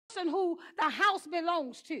person who the house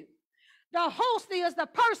belongs to. The host is the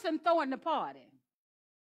person throwing the party.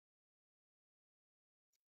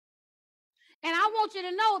 And I want you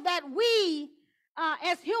to know that we,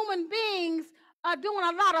 as human beings, are doing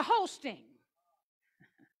a lot of hosting.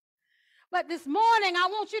 But this morning, I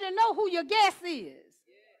want you to know who your guest is.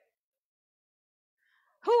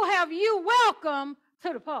 Who have you welcomed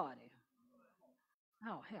to the party?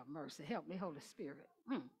 Oh, have mercy. Help me, Holy Spirit.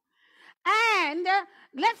 And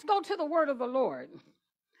let's go to the word of the Lord.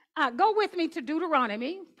 Go with me to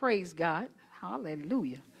Deuteronomy. Praise God.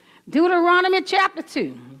 Hallelujah. Deuteronomy chapter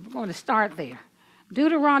 2. We're going to start there.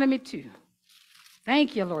 Deuteronomy 2.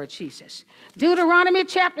 Thank you, Lord Jesus. Deuteronomy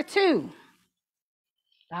chapter 2.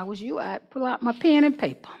 If I was you, I'd pull out my pen and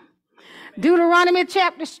paper. Deuteronomy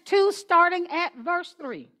chapter 2, starting at verse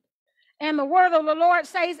 3. And the word of the Lord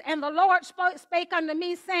says, and the Lord spake unto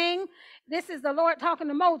me, saying, this is the Lord talking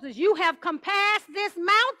to Moses, you have compassed this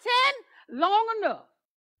mountain long enough.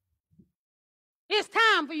 It's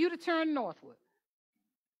time for you to turn northward.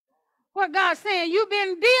 What God's saying, you've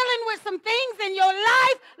been dealing with some things in your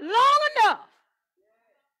life long enough.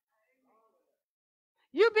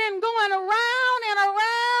 You've been going around and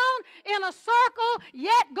around in a circle,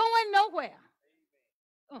 yet going nowhere.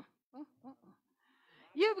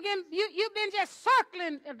 You've been just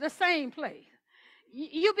circling the same place.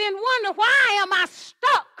 You've been wondering, why am I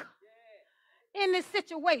stuck in this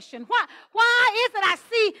situation? Why is it I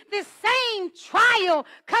see this same trial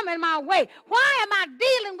coming my way? Why am I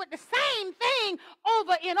dealing with the same thing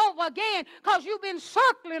over and over again? Because you've been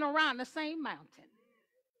circling around the same mountain.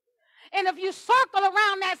 And if you circle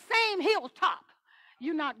around that same hilltop,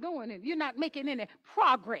 you're not going in. You're not making any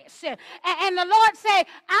progress. And the Lord said,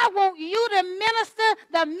 I want you to minister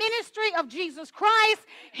the ministry of Jesus Christ,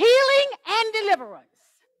 healing and deliverance.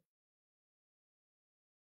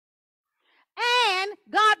 And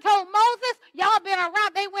God told Moses, y'all been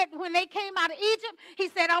around. When they came out of Egypt, he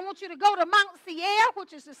said, I want you to go to Mount Seir,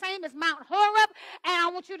 which is the same as Mount Horeb, and I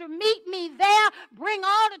want you to meet me there. Bring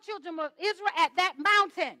all the children of Israel at that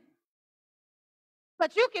mountain.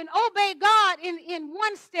 But you can obey God in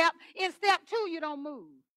one step. In step 2, you don't move.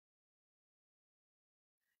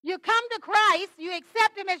 You come to Christ, you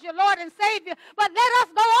accept him as your Lord and Savior, but let us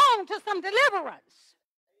go on to some deliverance.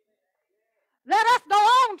 Let us go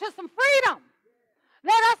on to some freedom.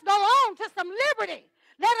 Let us go on to some liberty.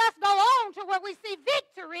 Let us go on to where we see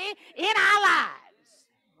victory in our lives.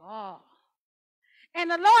 Oh. And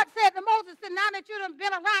the Lord said to Moses, now that you've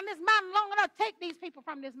been around this mountain long enough, take these people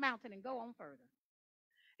from this mountain and go on further.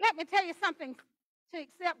 Let me tell you something. To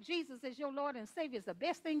accept Jesus as your Lord and Savior is the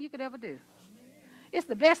best thing you could ever do. It's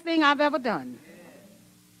the best thing I've ever done.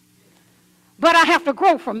 But I have to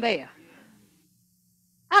grow from there.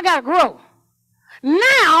 I got to grow.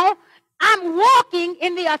 Now, I'm walking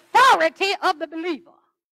in the authority of the believer.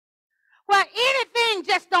 Where anything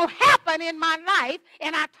just don't happen in my life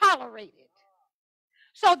and I tolerate it.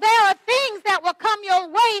 So there are things that will come your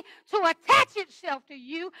way to attach itself to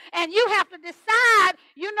you, and you have to decide,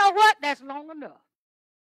 you know what, that's long enough.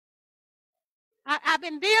 I've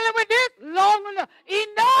been dealing with this long enough.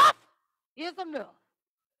 Enough is enough.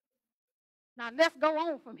 Now let's go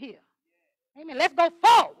on from here. Amen. Let's go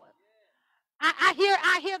forward.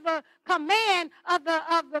 I hear the command of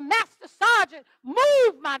the master sergeant,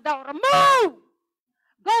 move, my daughter, move.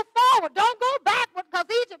 Go forward. Don't go backward, because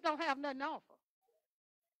Egypt don't have nothing to offer.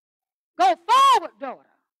 Go forward, daughter.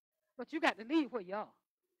 But you got to leave where you are.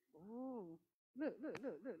 Ooh, look.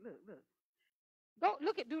 Go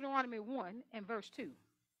look at Deuteronomy 1 and verse 2.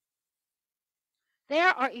 There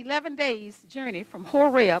are 11 days' journey from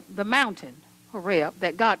Horeb, the mountain, Horeb,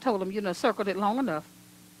 that God told him, circled it long enough,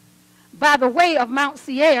 by the way of Mount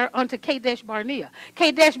Seir unto Kadesh Barnea.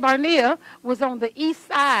 Kadesh Barnea was on the east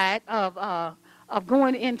side of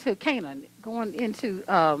going into Canaan, going into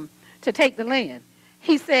to take the land.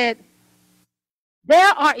 He said, there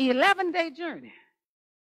are 11-day journey.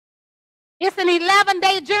 It's an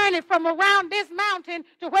 11-day journey from around this mountain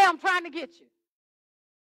to where I'm trying to get you.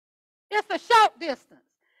 It's a short distance.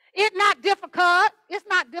 It's not difficult. It's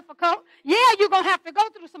not difficult. Yeah, you're going to have to go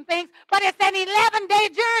through some things, but it's an 11-day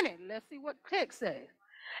journey. Let's see what Click says.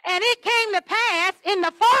 And it came to pass in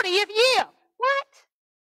the 40th year. What?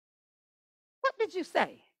 What did you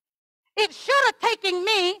say? It should have taken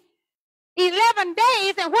me 11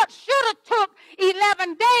 days, and what should have took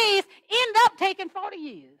 11 days ended up taking 40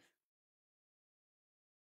 years.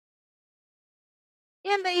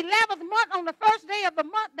 In the 11th month, on the first day of the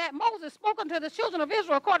month, that Moses spoke unto the children of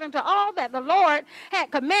Israel according to all that the Lord had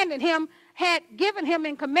commanded him, had given him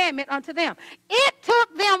in commandment unto them. It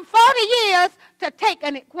took them 40 years to take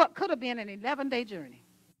what could have been an 11-day journey.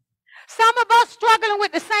 Some of us struggling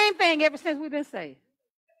with the same thing ever since we've been saved.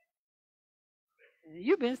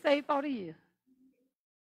 You've been saved 40 years.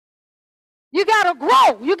 You got to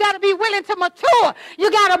grow. You got to be willing to mature.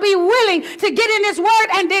 You got to be willing to get in this word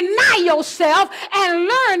and deny yourself and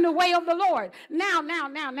learn the way of the Lord. Now,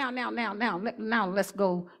 let's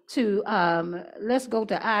go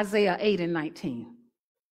to Isaiah 8 and 19.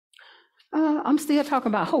 I'm still talking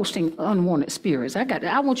about hosting unwanted spirits.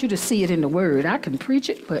 I want you to see it in the word. I can preach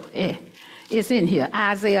it, but it's in here.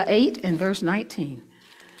 Isaiah 8 and verse 19.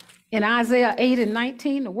 In Isaiah 8 and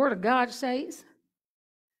 19, the word of God says,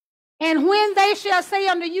 and when they shall say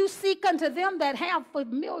unto you, seek unto them that have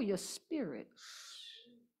familiar spirits,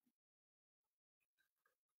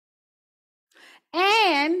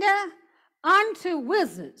 and unto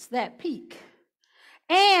wizards that peak,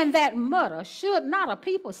 and that mutter, should not a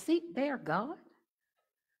people seek their God?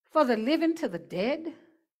 For the living to the dead?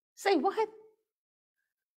 Say what?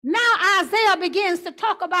 Now Isaiah begins to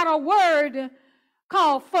talk about a word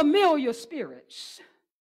called familiar spirits.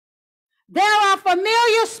 There are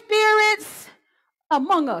familiar spirits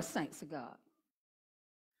among us, saints of God.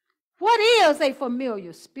 What is a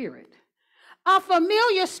familiar spirit? A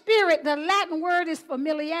familiar spirit, the Latin word is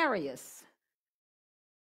familiaris,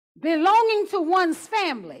 belonging to one's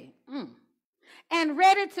family and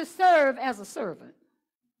ready to serve as a servant.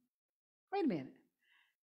 Wait a minute.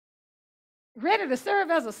 Ready to serve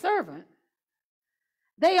as a servant?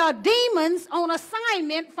 They are demons on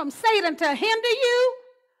assignment from Satan to hinder you,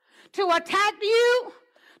 to attack you,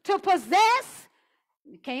 to possess.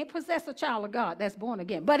 You can't possess a child of God that's born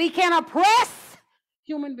again, but he can oppress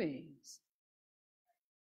human beings,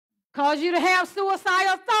 cause you to have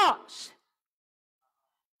suicidal thoughts.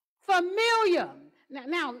 Familiar.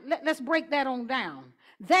 Now let's break that on down.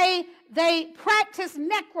 They practice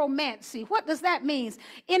necromancy. What does that mean?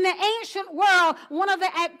 In the ancient world, one of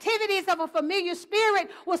the activities of a familiar spirit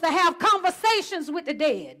was to have conversations with the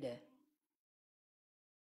dead.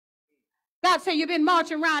 God said, you've been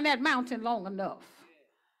marching around that mountain long enough.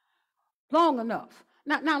 Long enough.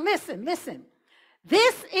 Now listen.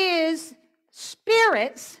 This is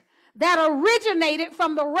spirits that originated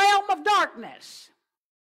from the realm of darkness.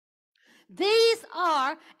 These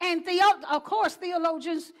are, and of course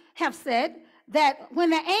theologians have said that when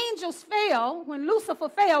the angels fell, when Lucifer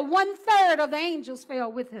fell, 1/3 of the angels fell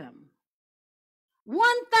with him.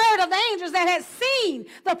 1/3 of the angels that had seen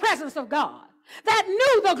the presence of God, that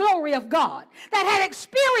knew the glory of God, that had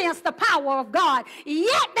experienced the power of God,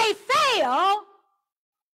 yet they fell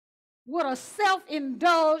with a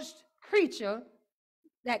self-indulged creature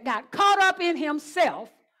that got caught up in himself,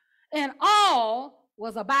 and all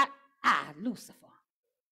was about Lucifer.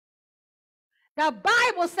 The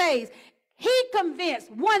Bible says he convinced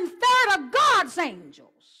 1/3 of God's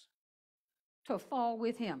angels to fall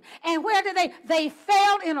with him. And where did they? They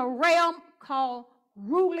fell in a realm called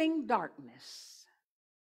ruling darkness.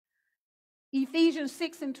 Ephesians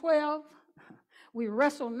 6 and 12, we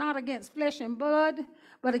wrestle not against flesh and blood,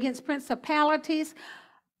 but against principalities,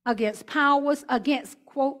 against powers, against,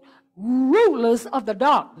 quote, rulers of the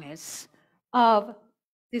darkness of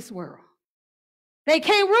this world. They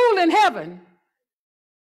can't rule in heaven.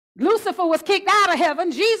 Lucifer was kicked out of heaven.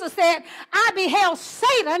 Jesus said, I beheld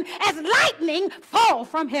Satan as lightning fall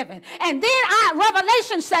from heaven. And then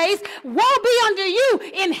Revelation says, woe be unto you,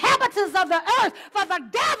 inhabitants of the earth, for the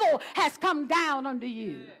devil has come down unto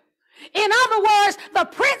you. In other words, the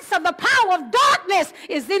prince of the power of darkness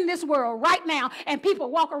is in this world right now, and people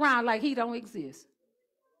walk around like he don't exist.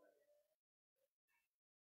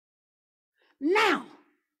 Now,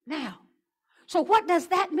 so what does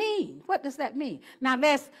that mean? What does that mean? Now,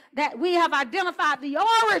 that we have identified the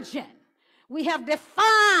origin. We have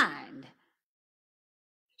defined.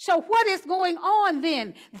 So what is going on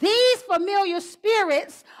then? These familiar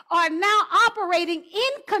spirits are now operating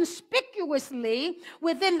inconspicuously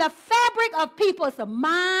within the fabric of people's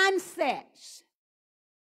mindsets,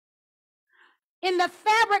 in the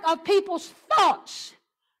fabric of people's thoughts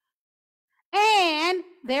and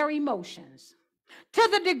their emotions, to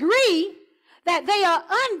the degree that they are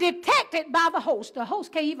undetected by the host. The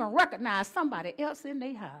host can't even recognize somebody else in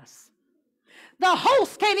their house. The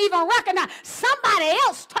host can't even recognize somebody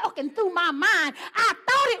else talking through my mind. I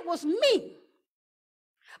thought it was me,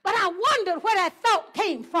 but I wondered where that thought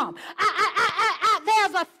came from.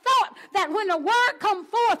 There's a thought that when the word comes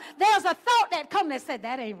forth, there's a thought that comes that said,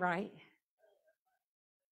 that ain't right.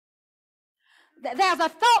 There's a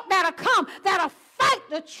thought that'll come that'll fight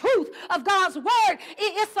the truth of God's word.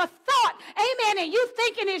 It's a thought, amen, and you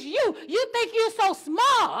thinking it's you. You think you're so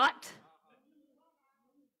smart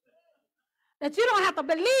that you don't have to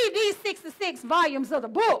believe these 66 volumes of the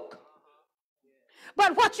book.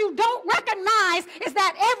 But what you don't recognize is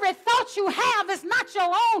that every thought you have is not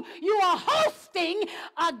your own. You are hosting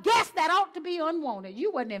a guest that ought to be unwanted.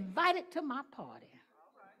 You weren't invited to my party.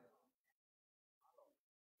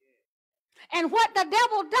 And what the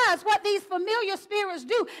devil does, what these familiar spirits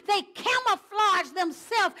do, they camouflage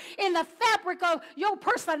themselves in the fabric of your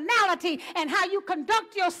personality and how you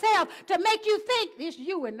conduct yourself to make you think it's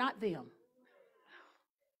you and not them.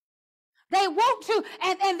 They want to,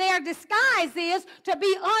 and their disguise is to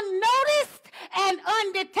be unnoticed and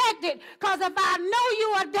undetected. Because if I know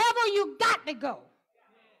you a devil, you got to go.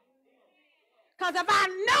 Because if I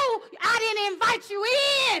know I didn't invite you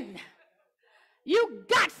in, you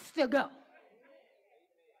got to go.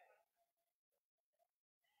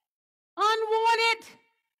 Unwanted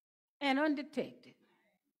and undetected.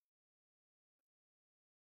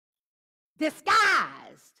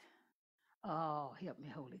 Disguised. Oh, help me,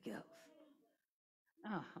 Holy Ghost.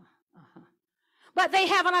 But they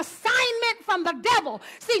have an assignment from the devil.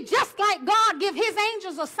 See, just like God give his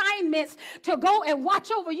angels assignments to go and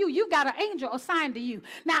watch over you, you got an angel assigned to you.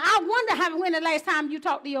 Now, I wonder when the last time you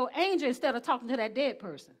talked to your angel instead of talking to that dead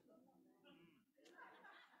person.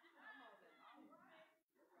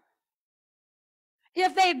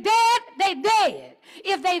 If they dead, they dead.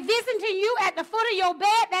 If they visiting you at the foot of your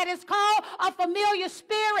bed, that is called a familiar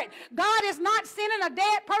spirit. God is not sending a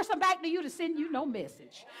dead person back to you to send you no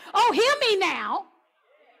message. Oh, hear me now.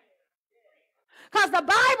 Because the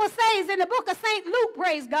Bible says in the book of St. Luke,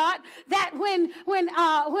 praise God, that when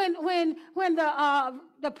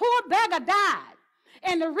the poor beggar died,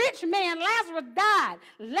 and the rich man, Lazarus, died.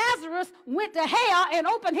 Lazarus went to hell and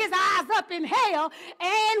opened his eyes up in hell.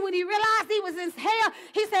 And when he realized he was in hell,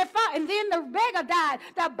 he said, and then the beggar died.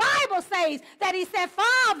 The Bible says that he said,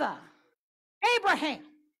 Father, Abraham,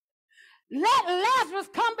 let Lazarus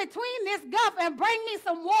come between this gulf and bring me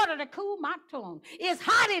some water to cool my tongue. It's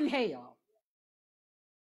hot in hell.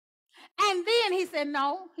 And then he said,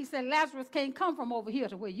 no. He said, Lazarus can't come from over here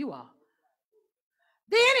to where you are.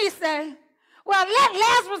 Then he said, well, let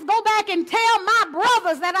Lazarus go back and tell my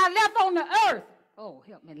brothers that I left on the earth. Oh,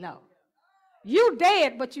 help me, Lord. You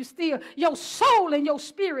dead, but you still, your soul and your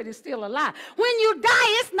spirit is still alive. When you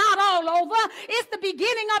die, it's not all over. It's the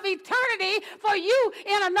beginning of eternity for you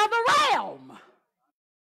in another realm.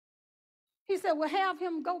 He said, well, have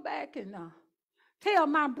him go back and tell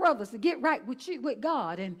my brothers to get right with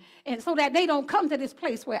God and so that they don't come to this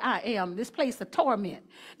place where I am, this place of torment,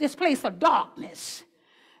 this place of darkness.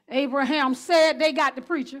 Abraham said, they got the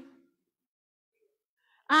preacher.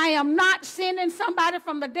 I am not sending somebody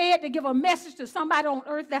from the dead to give a message to somebody on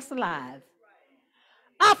earth that's alive.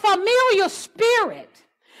 A familiar spirit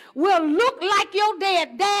will look like your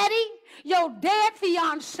dead daddy, your dead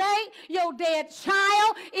fiance, your dead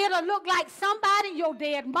child. It'll look like somebody, your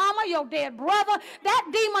dead mama, your dead brother. That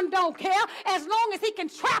demon don't care as long as he can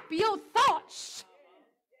trap your thoughts.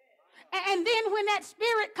 And then when that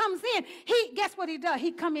spirit comes in, guess what he does?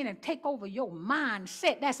 He come in and take over your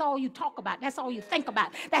mindset. That's all you talk about. That's all you think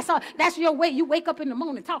about. That's your way. You wake up in the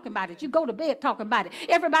morning talking about it. You go to bed talking about it.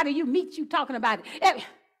 Everybody you meet, you talking about it.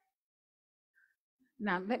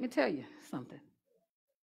 Now, let me tell you something.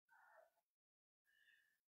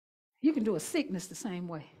 You can do a sickness the same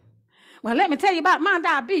way. Well, let me tell you about my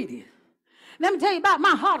diabetes. Let me tell you about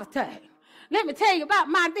my heart attack. Let me tell you about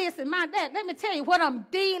my this and my that. Let me tell you what I'm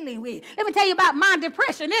dealing with. Let me tell you about my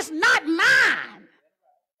depression. It's not mine.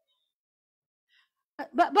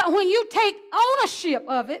 But when you take ownership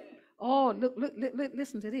of it, oh, look,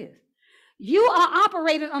 listen to this. You are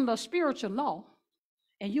operating under a spiritual law,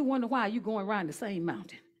 and you wonder why you're going around the same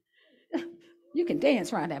mountain. You can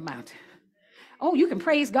dance around that mountain. Oh, you can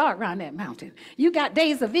praise God around that mountain. You got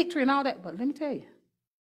days of victory and all that. But let me tell you.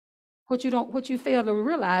 What you fail to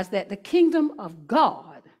realize that the kingdom of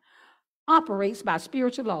God operates by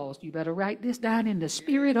spiritual laws. You better write this down in the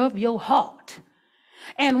spirit of your heart.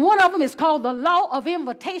 And one of them is called the law of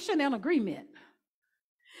invitation and agreement.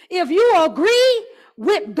 If you agree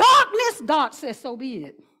with darkness, God says so be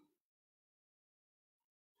it.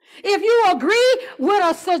 If you agree with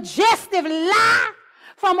a suggestive lie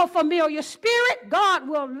from a familiar spirit, God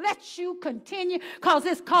will let you continue because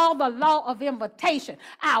it's called the law of invitation.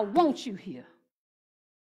 I want you here.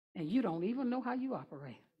 And you don't even know how you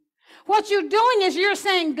operate. What you're doing is you're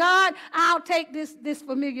saying, God, I'll take this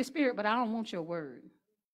familiar spirit, but I don't want your word.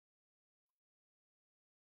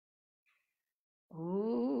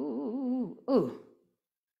 Ooh.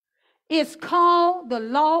 It's called the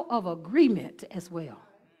law of agreement as well.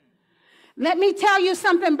 Let me tell you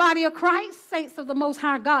something, body of Christ, saints of the Most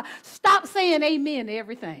High God. Stop saying amen to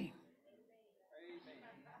everything.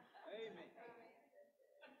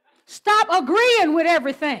 Stop agreeing with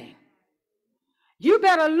everything. You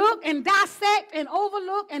better look and dissect and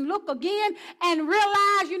overlook and look again and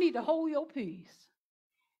realize you need to hold your peace.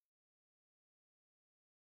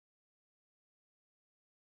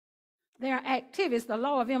 There are activities, the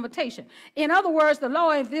law of invitation. In other words, the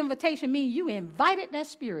law of invitation means you invited that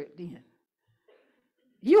spirit in.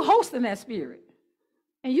 You hosting that spirit.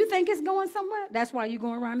 And you think it's going somewhere? That's why you're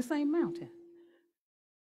going around the same mountain.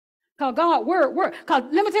 Because God, word. Because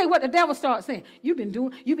let me tell you what the devil starts saying. You've been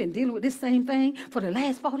dealing with this same thing for the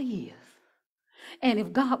last 40 years. And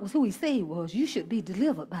if God was who he said he was, you should be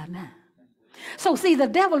delivered by now. So see, the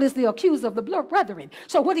devil is the accuser of the brethren.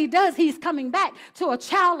 So what he does, he's coming back to a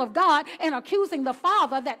child of God and accusing the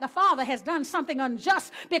father that the father has done something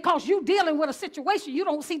unjust because you're dealing with a situation you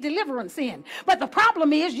don't see deliverance in. But the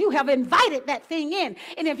problem is you have invited that thing in.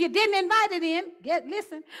 And if you didn't invite it in,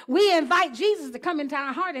 listen, we invite Jesus to come into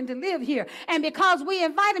our heart and to live here. And because we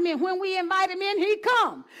invite him in, when we invite him in, he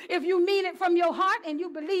come. If you mean it from your heart and you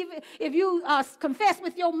believe it, if you confess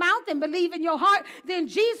with your mouth and believe in your heart, then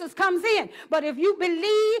Jesus comes in. But if you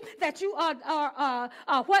believe that you are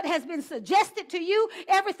what has been suggested to you,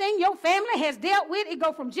 everything your family has dealt with, it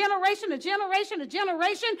go from generation to generation to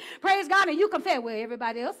generation, praise God, and you confess, well,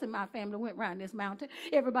 everybody else in my family went around this mountain.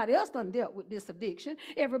 Everybody else done dealt with this addiction.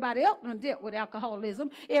 Everybody else done dealt with alcoholism.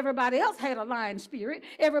 Everybody else had a lying spirit.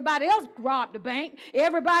 Everybody else robbed the bank.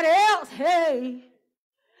 Everybody else had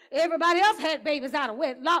babies out of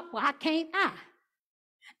wedlock. Why can't I?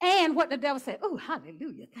 And what the devil said, oh,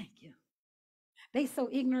 hallelujah, thank you. They so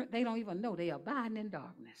ignorant, they don't even know they are abiding in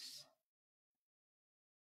darkness.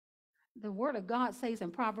 The word of God says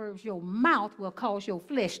in Proverbs, your mouth will cause your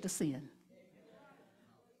flesh to sin.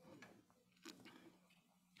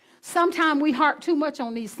 Sometimes we harp too much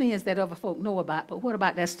on these sins that other folk know about, but what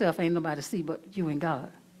about that stuff ain't nobody see but you and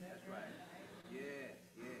God? That's right.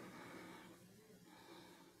 Yeah.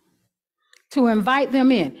 To invite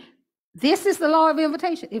them in. This is the law of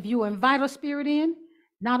invitation. If you invite a spirit in,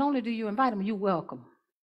 not only do you invite them, you welcome.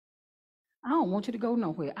 I don't want you to go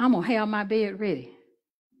nowhere. I'm going to have my bed ready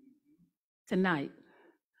tonight,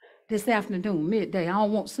 this afternoon, midday. I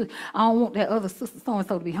don't want that other sister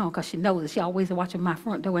so-and-so to be home because she knows that she always watching my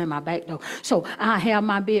front door and my back door. So I have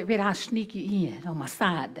my bed ready. I'll sneak you in on my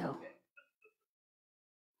side door.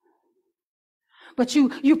 But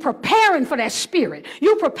you preparing for that spirit.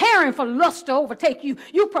 You preparing for lust to overtake you.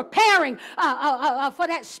 You preparing for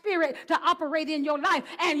that spirit to operate in your life.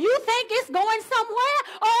 And you think it's going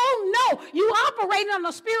somewhere? Oh, no. You operating on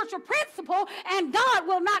a spiritual principle, and God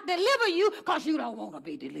will not deliver you because you don't want to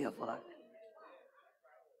be delivered.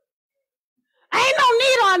 Ain't no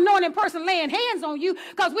need of anointed person laying hands on you,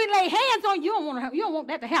 because we lay hands on you, you don't want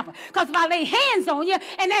that to happen. Because if I lay hands on you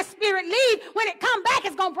and that spirit leave, when it come back,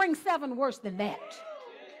 it's going to bring 7 worse than that.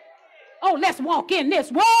 Oh, let's walk in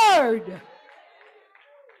this word.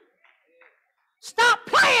 Stop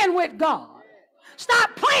playing with God.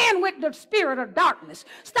 Stop playing with the spirit of darkness.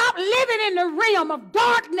 Stop living in the realm of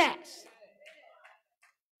darkness.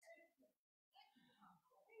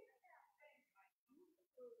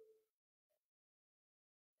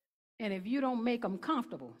 And if you don't make them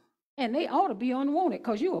comfortable, and they ought to be unwanted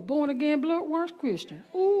because you a born-again, blood-washed Christian.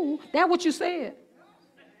 Ooh, that's what you said.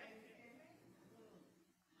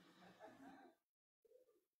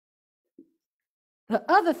 The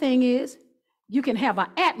other thing is, you can have an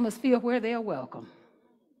atmosphere where they're welcome.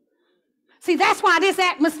 See, that's why this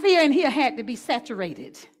atmosphere in here had to be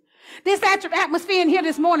saturated. This atmosphere in here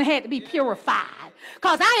this morning had to be purified.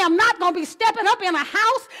 Because I am not going to be stepping up in a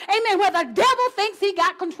house, amen, where the devil thinks he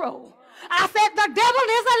got control. I said the devil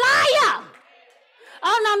is a liar.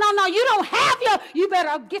 Oh, no. You don't have you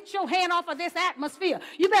better get your hand off of this atmosphere.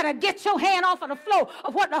 You better get your hand off of the flow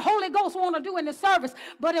of what the Holy Ghost want to do in the service.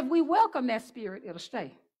 But if we welcome that spirit, it'll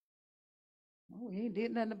stay. Oh, he ain't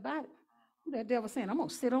did nothing about it. That devil saying, I'm going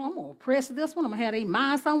to sit on, I'm going to press this one, I'm going to have their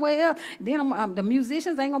mind somewhere else. Then the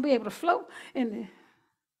musicians ain't going to be able to flow. And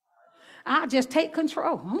I'll just take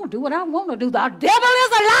control. I'm going to do what I want to do. The devil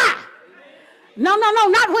is a lie. No,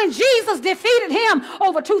 not when Jesus defeated him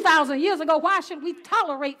over 2,000 years ago. Why should we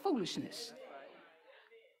tolerate foolishness?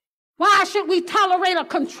 Why should we tolerate a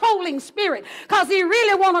controlling spirit? Because he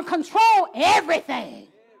really want to control everything.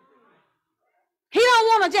 He don't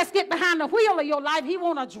want to just get behind the wheel of your life. He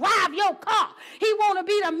want to drive your car. He want to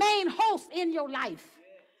be the main host in your life.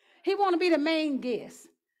 He want to be the main guest.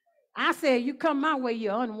 I said, you come my way,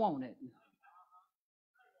 you're unwanted.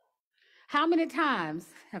 How many times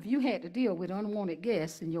have you had to deal with unwanted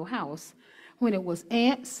guests in your house when it was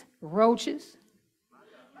ants, roaches?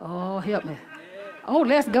 Oh, help me. Oh,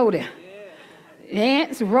 let's go there.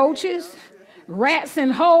 Ants, roaches, Rats in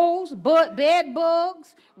holes, bed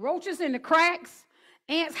bugs, roaches in the cracks,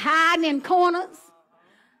 ants hiding in corners,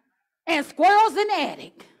 and squirrels in the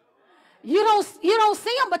attic. You don't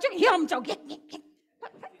see them, but you hear them.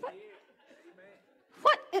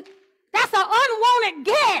 What? That's an unwanted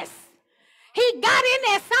guest. He got in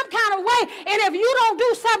there some kind of way, and if you don't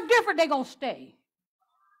do something different, they're going to stay.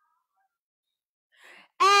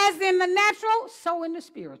 As in the natural, so in the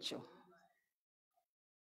spiritual.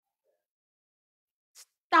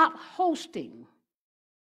 Stop hosting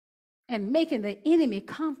and making the enemy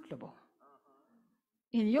comfortable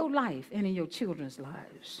in your life and in your children's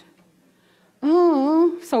lives.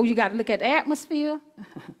 So you got to look at the atmosphere.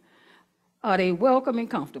 Are they welcome and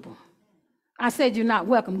comfortable? I said you're not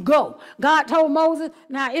welcome. Go. God told Moses,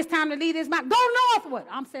 now it's time to leave this mountain. Go northward.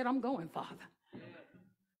 I said, I'm going, Father.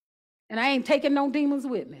 And I ain't taking no demons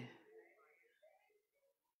with me.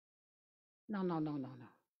 No.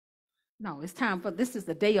 No, it's time for, this is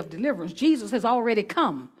the day of deliverance. Jesus has already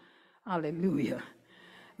come. Hallelujah.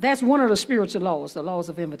 That's one of the spiritual laws, the laws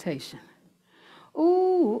of invitation.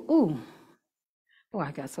 Ooh. Boy,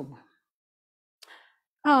 I got someone.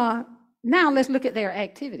 Now let's look at their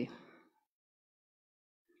activity.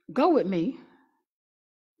 Go with me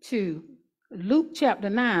to Luke chapter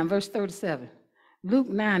 9, verse 37. Luke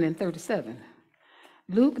 9 and 37.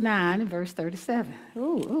 Luke 9 and verse 37.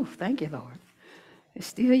 Ooh, thank you, Lord. It's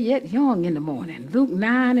still yet young in the morning. Luke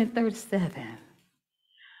 9 and 37.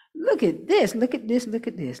 Look at this.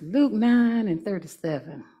 Luke 9 and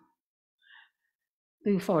 37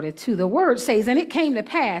 through 42. The word says, and it came to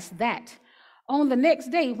pass that on the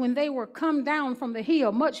next day, when they were come down from the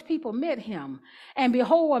hill, much people met him. And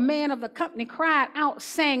behold, a man of the company cried out,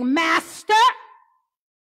 saying, Master,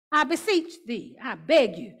 I beseech thee, I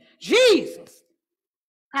beg you, Jesus,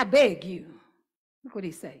 I beg you. Look what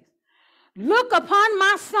he says. Look upon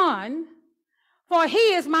my son, for he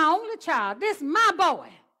is my only child. This is my boy.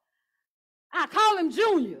 I call him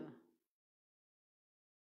Junior.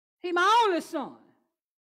 He's my only son,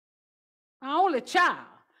 my only child.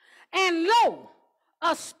 And lo,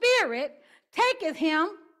 a spirit taketh him,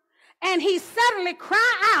 and he suddenly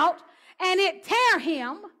cry out, and it tear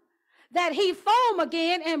him, that he foam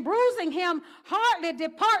again, and bruising him hardly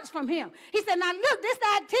departs from him. He said, now look, this is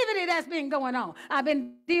the activity that's been going on. I've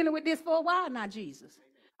been dealing with this for a while now, Jesus.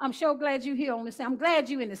 I'm so glad you're here on this. I'm glad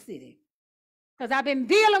you're in the city, because I've been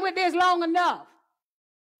dealing with this long enough.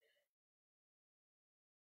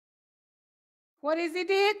 What is he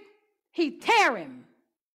did? He tear him.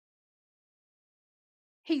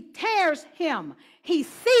 He tears him. He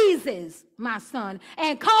seizes my son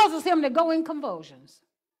and causes him to go in convulsions.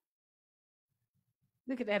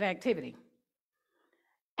 Look at that activity.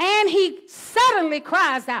 And he suddenly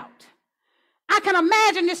cries out. I can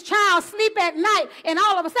imagine this child sleep at night, and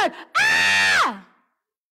all of a sudden, ah!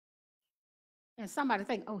 And somebody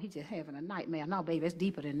think, oh, he's just having a nightmare. No, baby, it's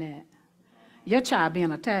deeper than that. Your child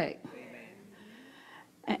being attacked.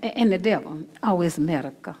 And the devil, oh, it's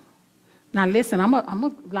medical. Now listen, I'm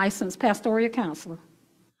a licensed pastoral counselor.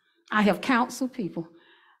 I have counseled people.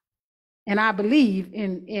 And I believe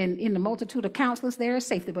in the multitude of counselors, there is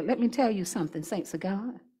safety. But let me tell you something, saints of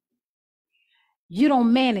God. You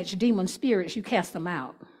don't manage demon spirits, you cast them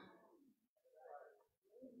out.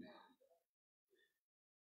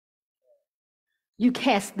 You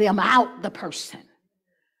cast them out, the person.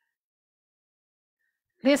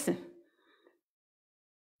 Listen.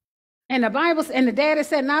 And the Bible, and the daddy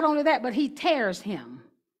said not only that, but he tears him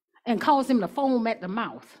and causes him to foam at the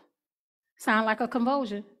mouth. Sound like a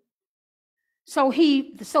convulsion. So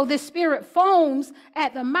this spirit foams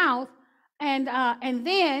at the mouth and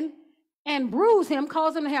bruise him,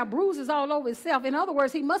 cause him to have bruises all over himself. In other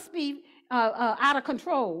words, he must be out of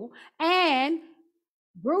control, and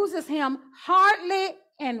bruises him hardly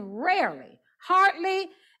and rarely. Hardly,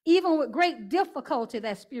 even with great difficulty,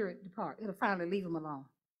 that spirit depart. It'll finally leave him alone.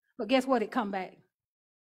 But guess what? It come back.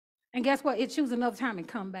 And guess what? It choose another time and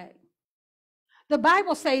come back. The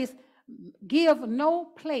Bible says, give no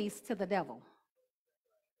place to the devil.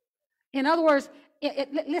 In other words,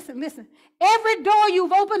 listen. Every door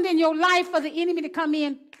you've opened in your life for the enemy to come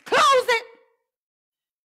in, close it.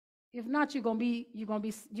 If not, you're going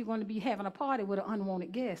to be having a party with an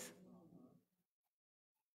unwanted guest.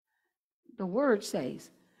 The word says.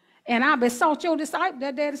 And I besought your disciple.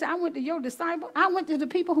 That daddy said, I went to your disciple. I went to the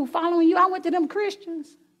people who following you. I went to them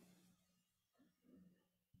Christians.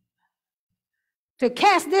 To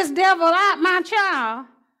cast this devil out, my child.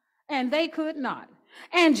 And they could not.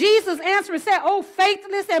 And Jesus answered and said, oh,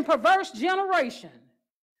 faithless and perverse generation.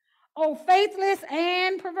 Oh, faithless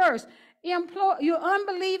and perverse. You're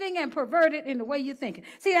unbelieving and perverted in the way you're thinking.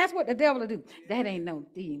 See, that's what the devil will do. That ain't no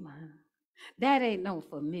demon. That ain't no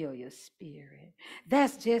familiar spirit.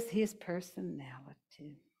 That's just his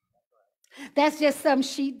personality. That's just something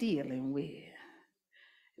she dealing with.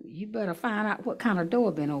 You better find out what kind of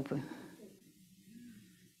door been open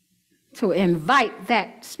to invite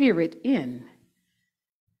that spirit in.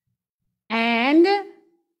 And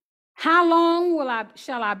how long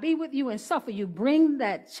shall I be with you and suffer you? Bring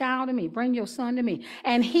that child to me. Bring your son to me.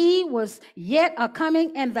 And he was yet a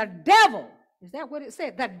coming, and the devil, is that what it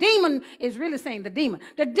said? The demon is really saying the demon.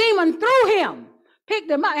 The demon threw him, picked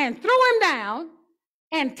him up, and threw him down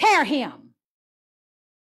and tear him.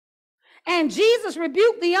 And Jesus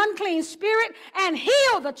rebuked the unclean spirit and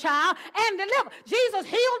healed the child and delivered. Jesus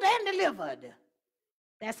healed and delivered.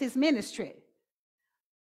 That's his ministry.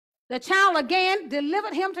 The child again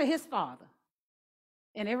delivered him to his father.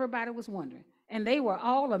 And everybody was wondering. And they were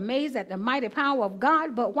all amazed at the mighty power of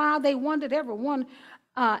God. But while they wondered, everyone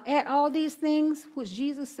at all these things which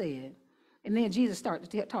Jesus said, and then Jesus started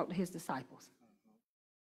to talk to his disciples.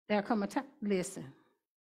 There come a time. Listen,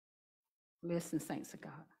 saints of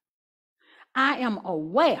God. I am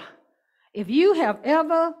aware, if you have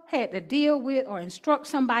ever had to deal with or instruct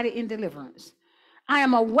somebody in deliverance, I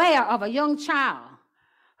am aware of a young child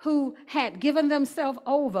who had given themselves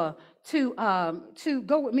over to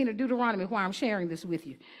go with me to Deuteronomy while I'm sharing this with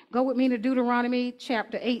you. Go with me to Deuteronomy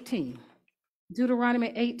chapter 18.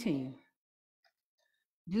 Deuteronomy 18.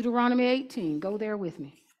 Deuteronomy 18. Go there with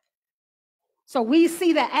me. So we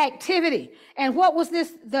see the activity. And what was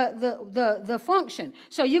this, the function?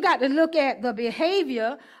 So you got to look at the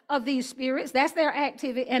behavior of these spirits. That's their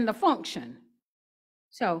activity and the function.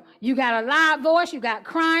 So you got a loud voice, you got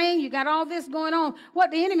crying, you got all this going on.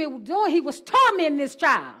 What the enemy was doing, he was tormenting this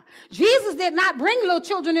child. Jesus did not bring little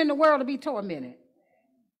children in the world to be tormented.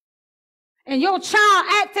 And your child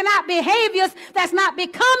acting out behaviors that's not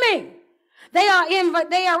becoming. They are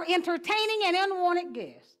entertaining an unwanted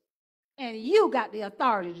guest. And you got the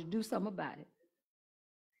authority to do something about it.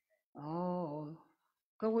 Oh,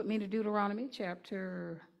 go with me to Deuteronomy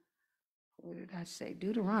chapter, what did I say?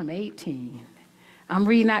 Deuteronomy 18. I'm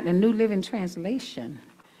reading out the New Living Translation.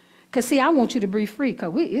 Because, see, I want you to be free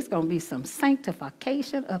because it's going to be some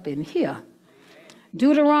sanctification up in here.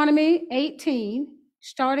 Deuteronomy 18,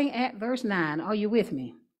 starting at verse 9. Are you with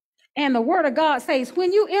me? And the word of God says,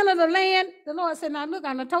 when you enter the land, the Lord said, now look,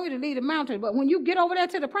 I told you to leave the mountain, but when you get over there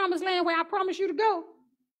to the promised land where I promised you to go,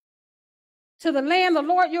 to the land the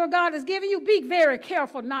Lord your God has given you, be very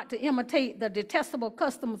careful not to imitate the detestable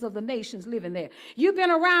customs of the nations living there. You've been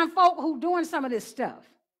around folk who doing some of this stuff.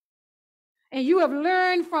 And you have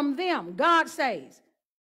learned from them. God says,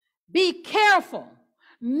 be careful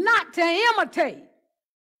not to imitate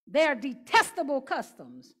their detestable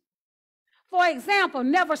customs. For example,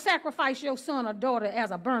 never sacrifice your son or daughter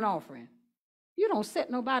as a burnt offering. You don't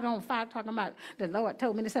set nobody on fire talking about the Lord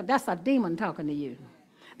told me this. That's a demon talking to you.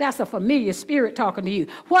 That's a familiar spirit talking to you.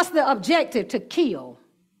 What's the objective? To kill.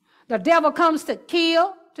 The devil comes to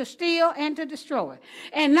kill, to steal, and to destroy.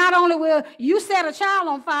 And not only will you set a child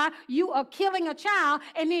on fire, you are killing a child,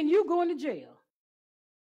 and then you going to jail.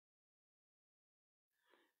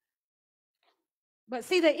 But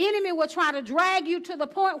see, the enemy will try to drag you to the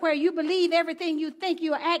point where you believe everything you think,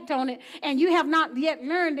 you act on it, and you have not yet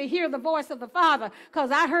learned to hear the voice of the Father. Because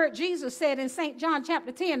I heard Jesus said in St. John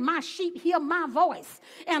chapter 10, my sheep hear my voice,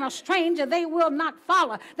 and a stranger they will not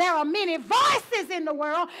follow. There are many voices in the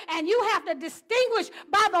world, and you have to distinguish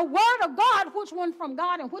by the word of God which one from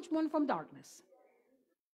God and which one from darkness.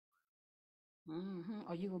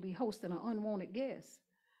 Or you will be hosting an unwanted guest.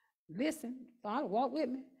 Listen, Father, walk with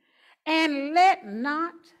me. And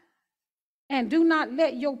do not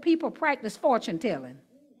let your people practice fortune telling.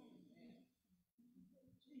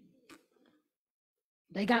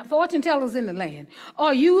 They got fortune tellers in the land.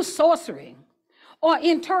 Or use sorcery, or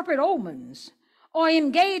interpret omens, or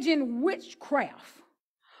engage in witchcraft,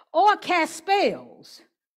 or cast spells,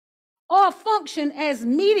 or function as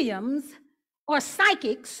mediums or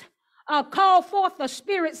psychics, or call forth the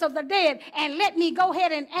spirits of the dead. And let me go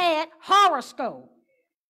ahead and add horoscope.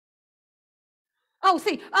 Oh,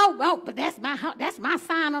 see, but that's my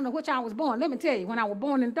sign under which I was born. Let me tell you, when I was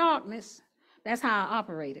born in darkness, that's how I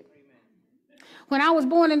operated. When I was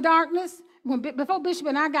born in darkness, before Bishop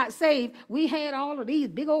and I got saved, we had all of these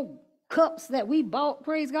big old cups that we bought,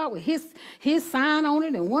 praise God, with his sign on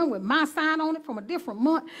it and one with my sign on it from a different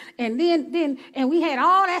month. And then we had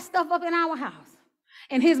all that stuff up in our house.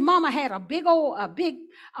 And his mama had a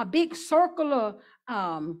big circular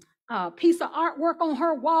piece of artwork on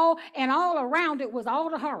her wall, and all around it was all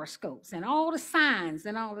the horoscopes and all the signs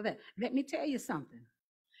and all of that. Let me tell you something.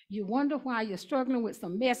 You wonder why you're struggling with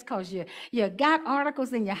some mess because you got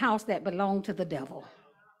articles in your house that belong to the devil.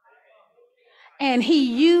 And he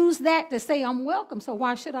used that to say, I'm welcome, so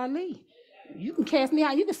why should I leave? You can cast me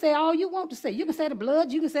out. You can say all you want to say. You can say the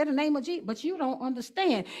blood. You can say the name of Jesus. But you don't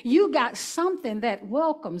understand. You got something that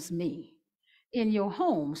welcomes me in your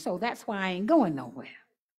home, so that's why I ain't going nowhere.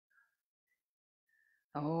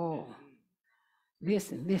 Oh,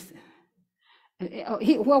 listen.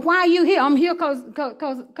 Well, why are you here? I'm here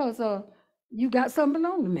because you got something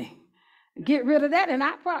belong to me. Get rid of that, and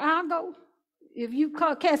I'll go. If you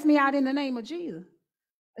cast me out in the name of Jesus,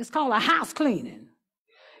 it's called a house cleaning.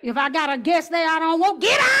 If I got a guest there I don't want,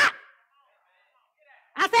 get out.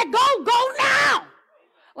 I said, go now.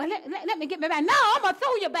 Well, let me get my bag. No, I'm going to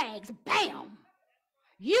throw your bags. Bam.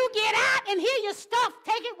 You get out and hear your stuff.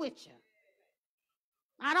 Take it with you.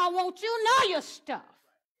 I don't want you nor your stuff.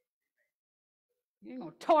 You're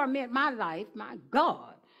going to torment my life, my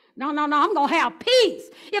God. No, I'm going to have peace.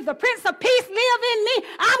 If the Prince of Peace live in me,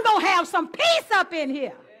 I'm going to have some peace up in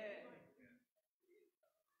here.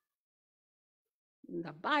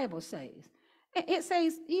 The Bible says, it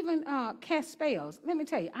says even cast spells. Let me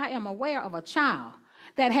tell you, I am aware of a child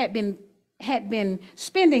that had been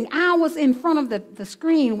spending hours in front of the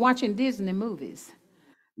screen watching Disney movies.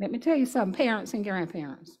 Let me tell you something, parents and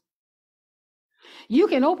grandparents. You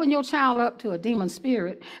can open your child up to a demon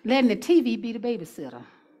spirit, letting the TV be the babysitter.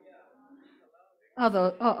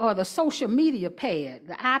 Or the social media pad,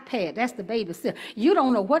 the iPad, that's the babysitter. You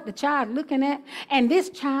don't know what the child looking at. And this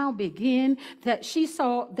child began that she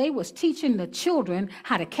saw they was teaching the children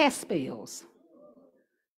how to cast spells.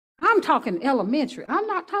 I'm talking elementary. I'm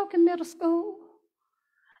not talking middle school.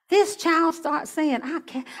 This child starts saying,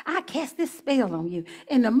 I cast this spell on you.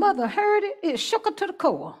 And the mother heard it. It shook her to the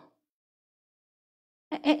core.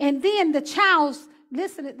 And then the child's,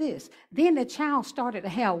 listen to this. Then the child started to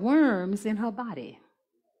have worms in her body.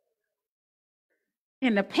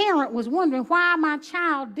 And the parent was wondering, why my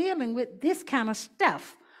child dealing with this kind of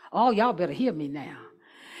stuff? Oh, y'all better hear me now.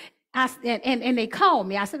 And they called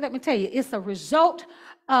me. I said, let me tell you, it's a result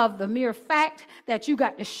of the mere fact that you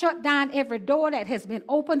got to shut down every door that has been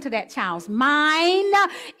open to that child's mind.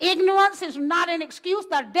 Ignorance is not an excuse.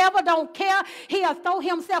 The devil don't care. He'll throw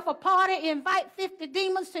himself a party, invite 50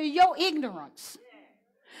 demons to your ignorance.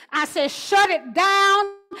 I said, shut it down.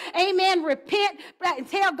 Amen. Repent.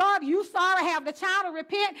 Tell God you sorry. Have the child to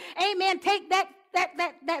repent. Amen. Take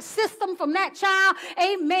that system from that child.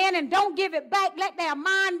 Amen. And don't give it back. Let their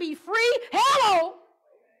mind be free. Hello.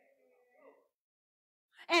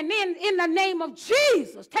 And then in the name of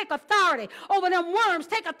Jesus, take authority over them worms.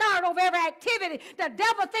 Take authority over every activity. The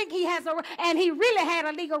devil think he has and he really had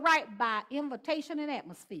a legal right by invitation and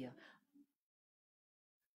atmosphere.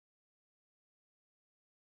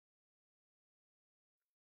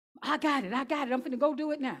 I got it. I'm finna go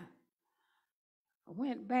do it now. I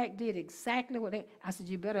went back, did exactly what I said,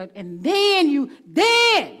 you better, and then,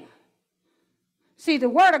 see, the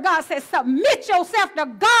word of God says, submit yourself to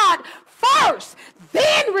God first,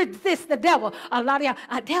 then resist the devil. A lot of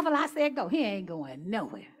y'all, devil, I said go. He ain't going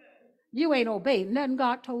nowhere. You ain't obeyed nothing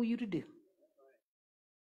God told you to do.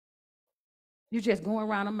 You're just going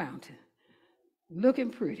around a mountain,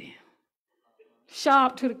 looking pretty,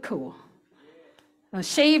 sharp to the core.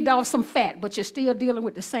 Shaved off some fat, but you're still dealing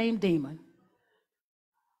with the same demon.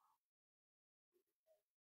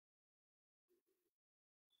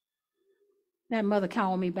 That mother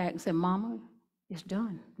called me back and said, Mama, it's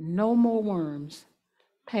done. No more worms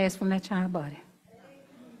passed from that child's body.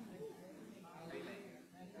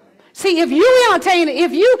 See, if you entertain it,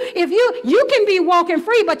 if you can be walking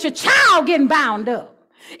free, but your child getting bound up.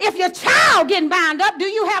 If your child getting bound up, do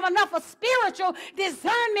you have enough of spiritual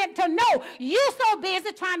discernment to know you're so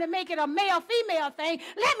busy trying to make it a male-female thing?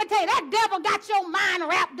 Let me tell you, that devil got your mind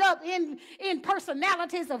wrapped up in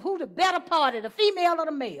personalities of who the better party, the female or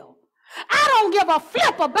the male. I don't give a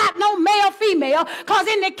flip about no male, female, because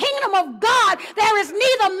in the kingdom of God, there is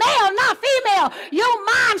neither male nor female. Your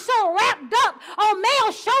mind so wrapped up on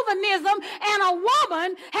male chauvinism and a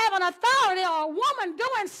woman having authority or a woman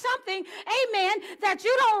doing something, amen, that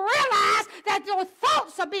you don't realize that your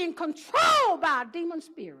thoughts are being controlled by a demon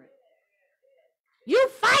spirit. You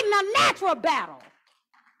fighting a natural battle.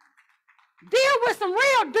 Deal with some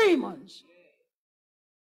real demons.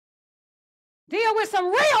 Deal with some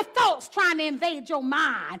real thoughts trying to invade your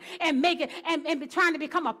mind and make it and be trying to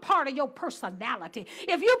become a part of your personality.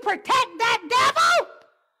 If you protect that devil,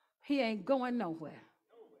 he ain't going nowhere.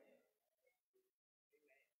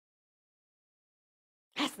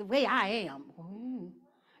 the way I am. Ooh,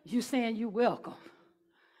 you saying you welcome.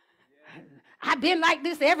 I've been like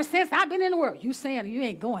this ever since I've been in the world. You saying you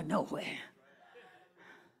ain't going nowhere.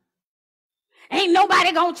 Ain't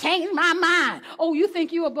nobody gonna change my mind. Oh, you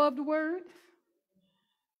think you above the word?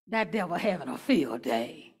 That devil having a field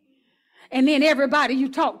day. And then everybody you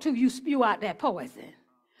talk to, you spew out that poison.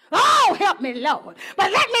 Oh, help me, Lord.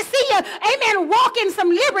 But let me see you, amen, walk in some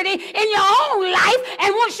liberty in your own life.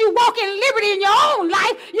 And once you walk in liberty in your own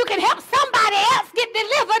life, you can help somebody else get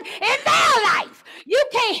delivered in their life. You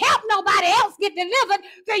can't help nobody else get delivered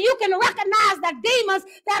till you can recognize the demons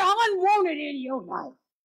that are unwanted in your life.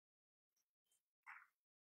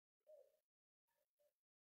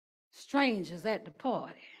 Strangers at the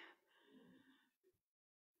party.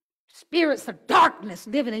 Spirits of darkness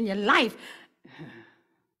living in your life.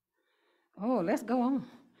 Oh, let's go on.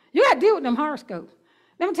 You got to deal with them horoscopes.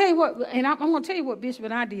 Let me tell you what, and I'm going to tell you what Bishop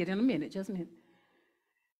and I did in a minute, just a minute.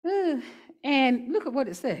 And look at what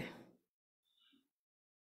it said.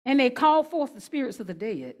 And they called forth the spirits of the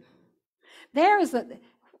dead.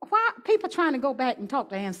 Why people trying to go back and talk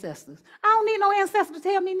to ancestors? I don't need no ancestor to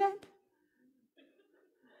tell me nothing.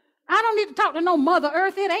 I don't need to talk to no Mother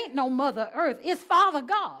Earth. It ain't no Mother Earth. It's Father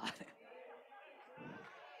God.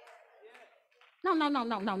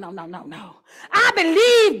 No. I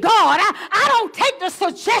believe God. I don't take the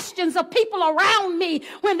suggestions of people around me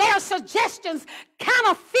when their suggestions kind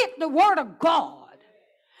of fit the word of God.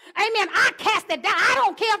 Amen. I cast it down. I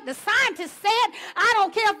don't care if the scientist said, I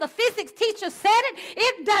don't care if the physics teacher said it.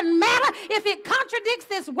 It doesn't matter if it contradicts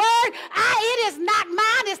this word. It is not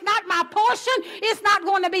mine. It's not my portion. It's not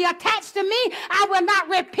going to be attached to me. I will not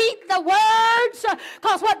repeat the words,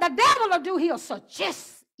 because what the devil will do, he'll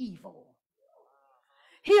suggest evil.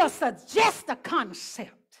 He'll suggest a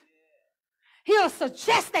concept. He'll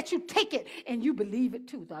suggest that you take it and you believe it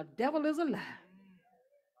too. The devil is a lie.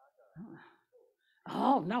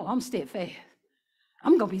 Oh, no, I'm steadfast.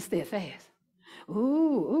 I'm going to be steadfast.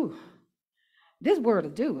 Ooh. This word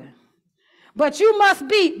will do it. But you must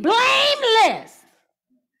be blameless.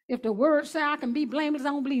 If the word say I can be blameless, I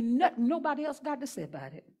don't believe nothing nobody else got to say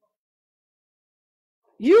about it.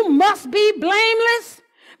 You must be blameless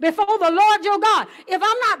before the Lord your God. If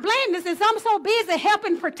I'm not blameless, if I'm so busy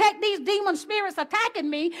helping protect these demon spirits attacking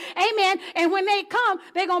me, amen, and when they come,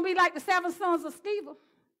 they're going to be like the 7 sons of Sceva.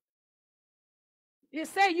 It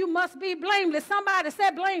said you must be blameless. Somebody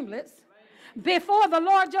said blameless before the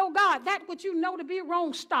Lord your God. That which you know to be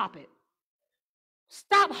wrong, stop it.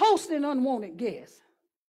 Stop hosting unwanted guests.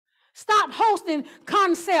 Stop hosting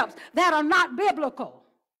concepts that are not biblical.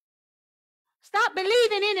 Stop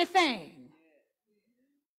believing anything.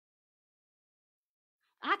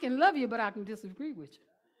 I can love you, but I can disagree with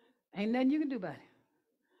you. Ain't nothing you can do about it.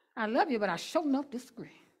 I love you, but I sure enough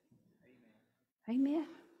disagree. Amen.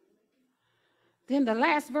 Then the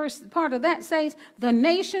last verse, part of that says, the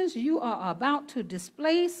nations you are about to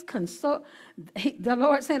displace, consult. The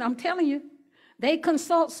Lord said, I'm telling you, they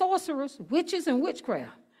consult sorcerers, witches, and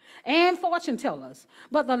witchcraft, and fortune tellers.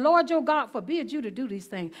 But the Lord your God forbids you to do these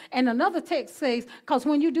things. And another text says, because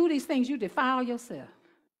when you do these things, you defile yourself.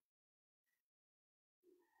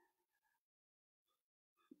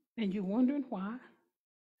 And you're wondering why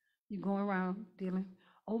you're going around dealing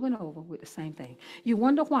over and over with the same thing. You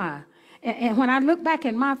wonder why. And when I look back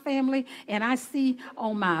in my family and I see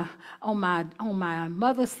on my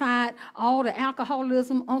mother's side all the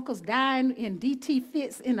alcoholism, uncles dying in DT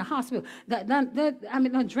fits in the hospital.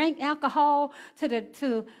 I drank alcohol to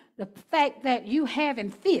the fact that you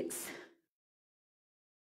having fits,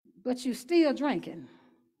 but you still drinking.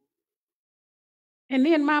 And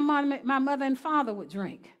then my mother and father would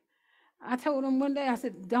drink. I told them one day, I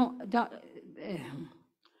said, don't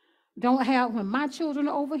have, when my children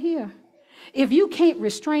are over here, if you can't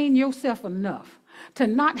restrain yourself enough to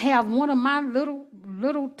not have one of my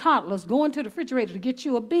little toddlers going to the refrigerator to get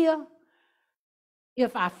you a beer,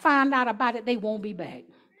 if I find out about it, they won't be back.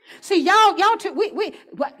 See,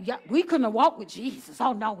 we couldn't have walked with Jesus.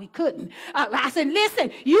 Oh, no, we couldn't. I said,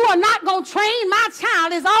 listen, you are not going to train my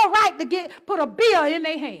child. It's all right to put a beer in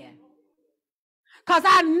their hand. Because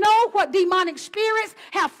I know what demonic spirits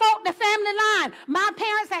have fought the family line. My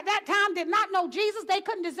parents at that time did not know Jesus. They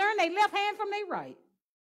couldn't discern their left hand from their right.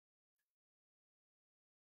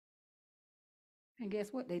 And guess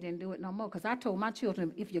what? They didn't do it no more. Because I told my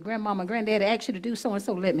children, if your grandmama and granddaddy ask you to do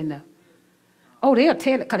so-and-so, let me know. Oh, they'll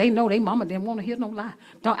tell it because they know their mama didn't want to hear no lie.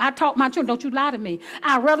 I taught my children, don't you lie to me.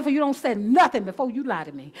 I'd rather for you don't say nothing before you lie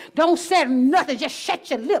to me. Don't say nothing. Just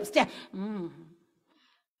shut your lips.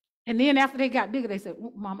 And then after they got bigger, they said,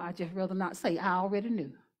 Mama, I'd just rather not say. I already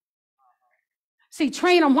knew. See,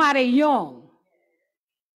 train them while they're young.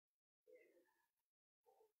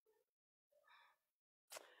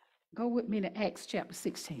 Go with me to Acts chapter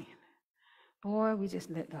 16. Boy, we just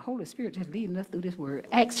let the Holy Spirit just leading us through this word.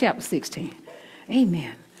 Acts chapter 16.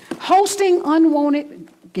 Amen. Hosting unwanted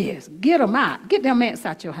guests. Get them out. Get them ants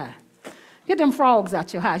out your house. Get them frogs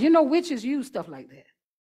out your house. You know witches use stuff like that.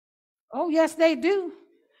 Oh, yes, they do.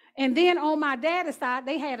 And then on my daddy's side,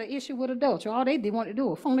 they had an issue with adultery. All they did want to do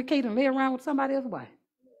was fornicate and lay around with somebody else's wife.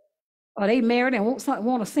 Or they married and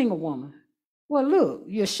want a single woman. Well, look,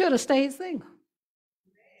 you should have stayed single.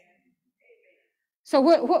 So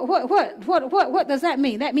what does that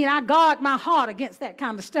mean? That means I guard my heart against that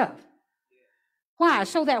kind of stuff. Why?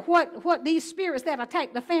 So that what these spirits that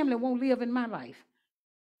attack the family won't live in my life.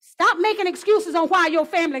 Stop making excuses on why your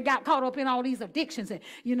family got caught up in all these addictions. And,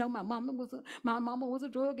 you know, my mama was a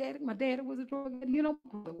drug addict. My daddy was a drug addict. You know,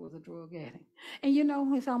 my brother was a drug addict. And, you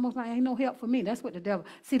know, it's almost like ain't no help for me. That's what the devil.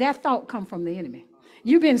 See, that thought come from the enemy.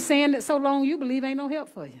 You've been saying it so long, you believe ain't no help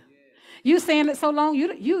for you. You saying it so long,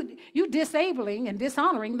 you disabling and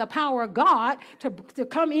dishonoring the power of God to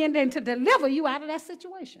come in and to deliver you out of that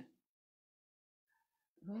situation.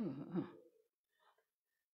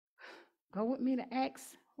 Go with me to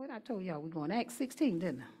Acts. What I told y'all, we're going to Acts 16,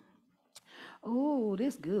 didn't I? Oh,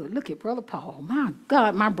 this good. Look at Brother Paul. My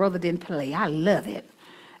God, my brother didn't play. I love it.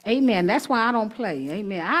 Amen. That's why I don't play.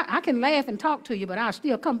 Amen. I can laugh and talk to you, but I'll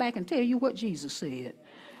still come back and tell you what Jesus said.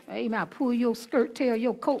 Amen. I pull your skirt tail,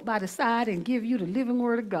 your coat by the side, and give you the living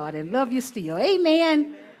word of God and love you still.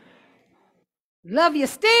 Amen. Love you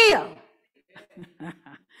still.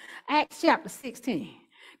 Acts chapter 16.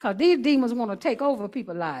 Because these demons want to take over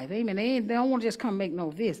people's lives. Amen. They don't want to just come make no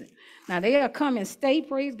visit. Now, they'll come and stay,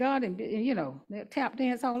 praise God, and you know, they'll tap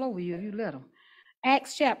dance all over you if you let them.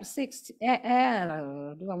 Acts chapter 16. Do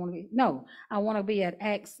I want to be? No, I want to be at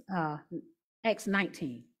Acts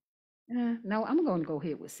 19. No, I'm going to go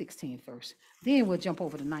ahead with 16 first. Then we'll jump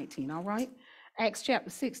over to 19, all right? Acts chapter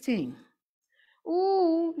 16.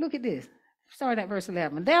 Ooh, look at this. Start at verse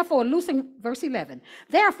 11. Verse 11.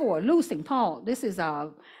 Therefore, loosing, Paul, this is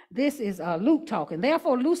Luke talking.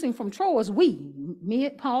 Therefore, loosing from Troas, me,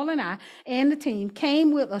 Paul and I, and the team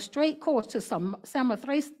came with a straight course to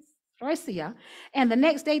Samothracia, and the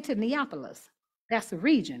next day to Neapolis, that's the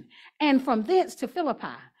region, and from thence to Philippi,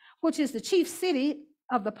 which is the chief city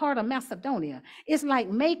of the part of Macedonia. It's like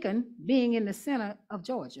Macon being in the center of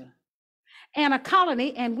Georgia, and a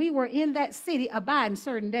colony, and we were in that city abiding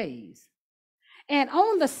certain days. And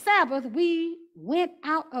on the Sabbath, we went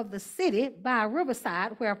out of the city by a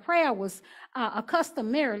riverside where prayer was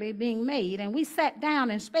customarily being made. And we sat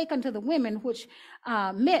down and spake unto the women which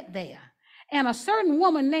met there. And a certain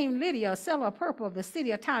woman named Lydia, a seller of purple of the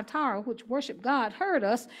city of Thyatira, which worshiped God, heard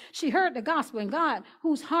us. She heard the gospel, and God,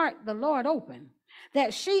 whose heart the Lord opened,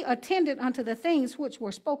 that she attended unto the things which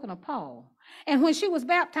were spoken of Paul. And when she was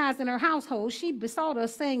baptized in her household, she besought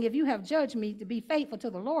us, saying, if you have judged me to be faithful to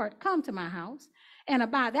the Lord, come to my house and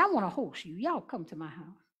abide there. I want to host you. Y'all come to my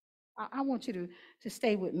house. I want you to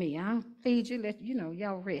stay with me. I'll feed you, let you know,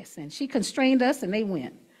 y'all rest. And she constrained us, and they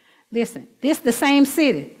went. Listen, this the same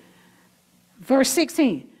city. Verse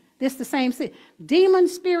 16, this the same city. Demon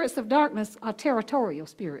spirits of darkness are territorial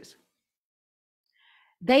spirits.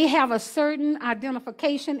 They have a certain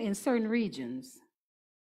identification in certain regions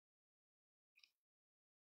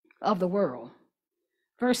of the world.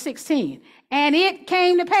 Verse 16, and it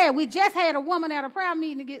came to pass. We just had a woman at a prayer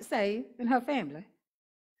meeting to get saved in her family.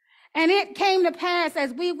 And it came to pass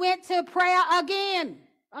as we went to prayer again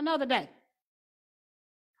another day.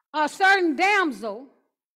 A certain damsel,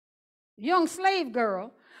 young slave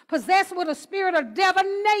girl, possessed with a spirit of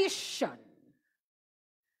divination,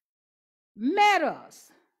 met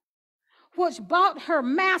us, which bought her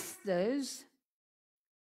masters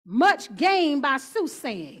much gain by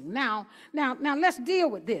soothsaying. Now, let's deal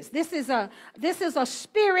with this. This is a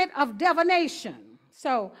spirit of divination.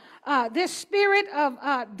 So this spirit of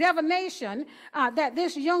divination that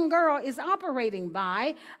this young girl is operating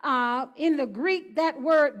by, in the Greek, that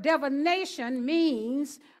word divination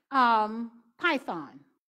means python.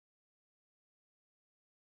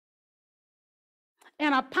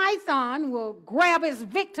 And a python will grab its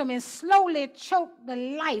victim and slowly choke the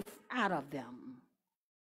life out of them.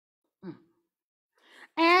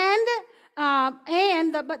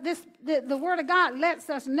 But the word of God lets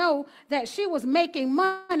us know that she was making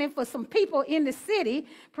money for some people in the city,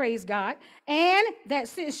 praise God, and that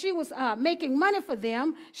since she was making money for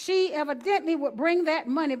them, she evidently would bring that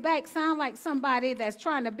money back. Sound like somebody that's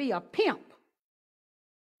trying to be a pimp,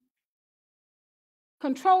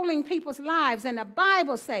 controlling people's lives. And the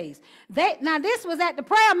Bible says that. Now, this was at the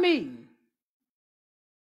prayer meeting,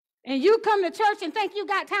 and you come to church and think you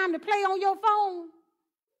got time to play on your phone.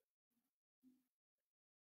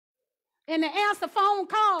 and to answer phone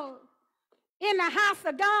calls in the house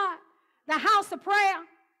of God, the house of prayer,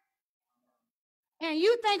 and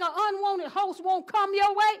you think an unwanted host won't come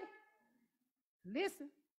your way? Listen,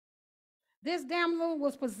 this damsel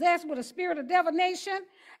was possessed with a spirit of divination,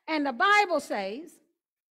 and the Bible says,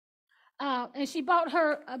 and she bought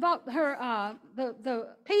the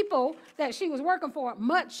people that she was working for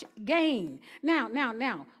much gain.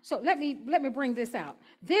 Now. So let me bring this out.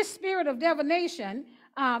 This spirit of divination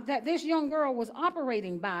that this young girl was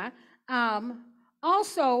operating by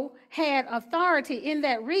also had authority in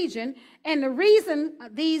that region, and the reason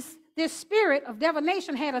this spirit of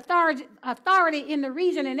divination had authority in the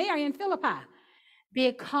region and area in Philippi,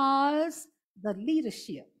 because the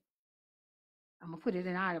leadership, I'm going to put it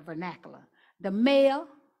in our vernacular, the mayor,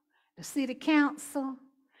 the city council,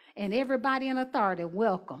 and everybody in authority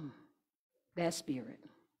welcome that spirit.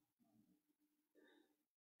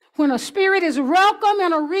 When a spirit is welcome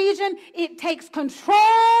in a region, it takes control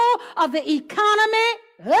of the economy.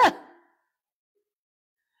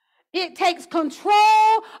 It takes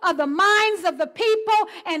control of the minds of the people,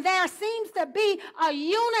 and there seems to be a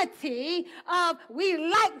unity of, we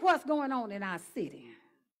like what's going on in our city.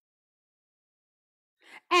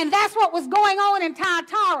 And that's what was going on in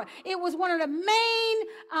Thyatira. It was one of the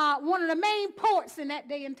main ports in that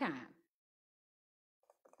day and time.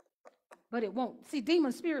 But it won't. See,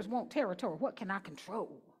 demon spirits want territory. What can I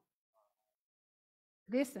control?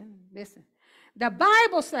 Listen. The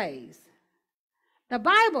Bible says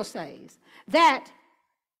that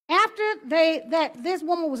after that this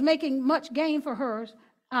woman was making much gain for her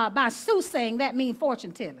by soothsaying, that means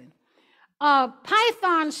fortune telling. A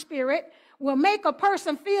python spirit will make a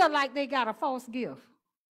person feel like they got a false gift.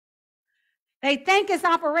 They think it's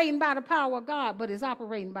operating by the power of God, but it's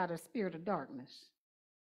operating by the spirit of darkness.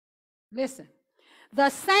 Listen, the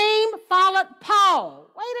same followed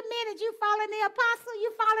Paul. Wait a minute, you following the apostle?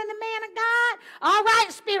 You following the man of God? All right,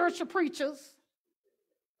 spiritual preachers.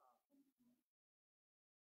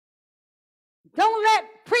 Don't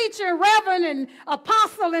let preacher and reverend and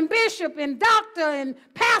apostle and bishop and doctor and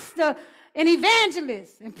pastor and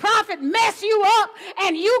evangelist and prophet mess you up,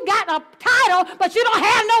 and you got a title, but you don't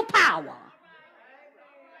have no power.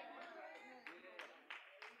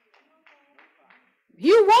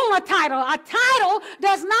 You want a title. A title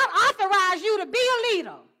does not authorize you to be a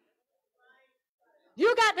leader.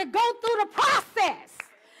 You got to go through the process.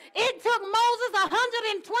 It took Moses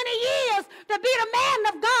 120 years to be the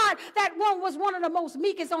man of God that was one of the most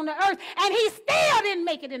meekest on the earth, and he still didn't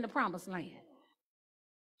make it in the promised land.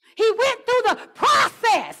 He went through the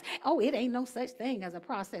process. Oh, it ain't no such thing as a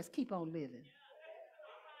process. Keep on living.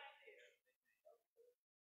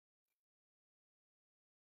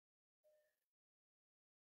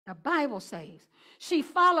 The Bible says she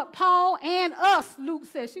followed Paul and us. Luke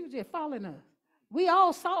says she was just following us. We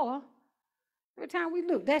all saw her. Every time we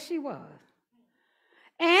looked, there she was.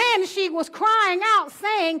 And she was crying out,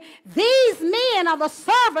 saying, these men are the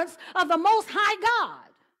servants of the Most High God,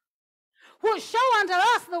 which show unto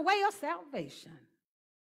us the way of salvation.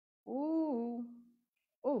 Ooh.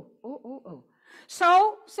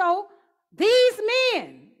 So these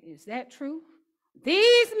men, is that true?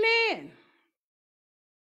 These men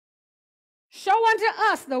show unto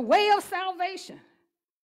us the way of salvation.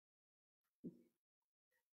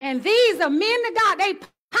 And these are men of God. They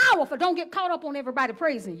powerful. Don't get caught up on everybody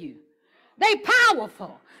praising you. They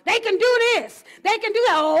powerful. They can do this. They can do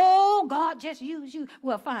that. Oh, God just used you.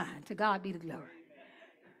 Well, fine. To God be the glory.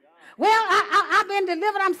 Well, I've been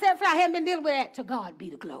delivered. I'm set free. I haven't been delivered. That. To God be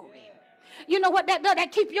the glory. You know what that does?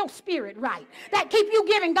 That keep your spirit right. That keep you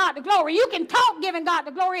giving God the glory. You can talk giving God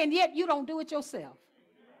the glory, and yet you don't do it yourself.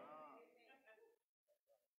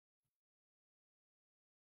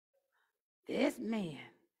 These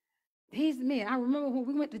men, I remember when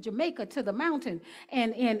we went to Jamaica to the mountain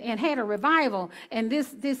and had a revival, and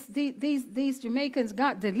these Jamaicans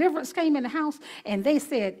got deliverance, came in the house, and they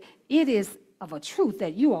said, it is of a truth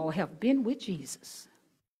that you all have been with Jesus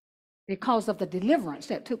because of the deliverance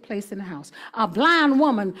that took place in the house. A blind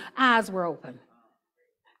woman, eyes were open.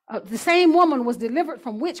 The same woman was delivered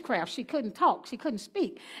from witchcraft. She couldn't talk. She couldn't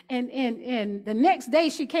speak. And the next day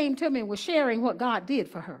she came to me and was sharing what God did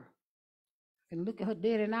for her. And looked at her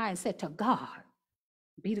dead in the eye and said, to God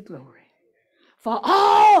be the glory for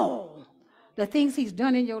all the things he's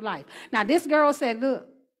done in your life. Now, this girl said, look,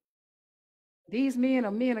 these men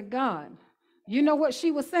are men of God. You know what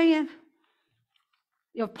she was saying?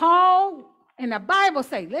 If Paul and the Bible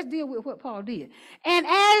say, let's deal with what Paul did. And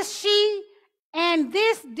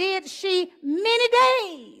this did she many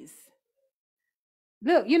days.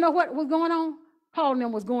 Look, you know what was going on? Paul and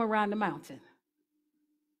them was going around the mountain.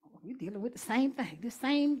 You're dealing with the same thing, this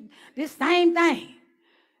same thing.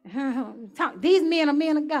 These men are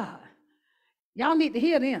men of God. Y'all need to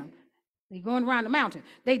hear them. They're going around the mountain.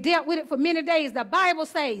 They dealt with it for many days. The Bible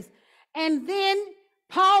says, and then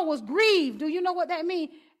Paul was grieved. Do you know what that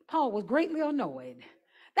means? Paul was greatly annoyed.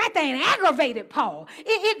 That thing aggravated Paul.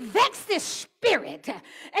 It vexed his spirit.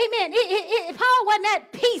 Amen. Paul wasn't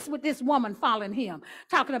at peace with this woman following him,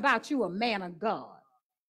 talking about you a man of God.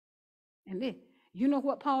 And then, you know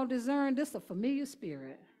what Paul discerned? This is a familiar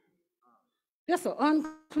spirit. This is an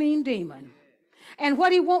unclean demon. And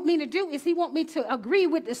what he want me to do is he want me to agree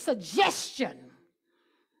with the suggestion.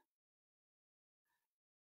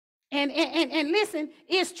 And listen,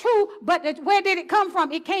 it's true, but where did it come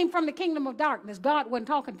from? It came from the kingdom of darkness. God wasn't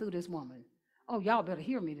talking through this woman. Oh, y'all better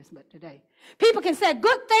hear me this today. People can say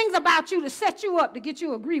good things about you to set you up to get you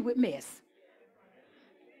to agree with mess.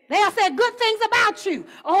 They'll say good things about you.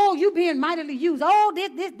 Oh, you being mightily used. Oh,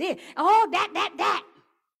 this. Oh, that.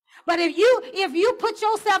 But if you put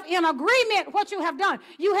yourself in agreement, what you have done,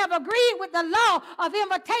 you have agreed with the law of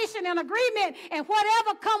invitation and agreement, and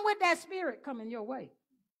whatever come with that spirit coming your way.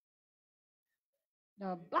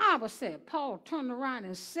 The Bible said, Paul turned around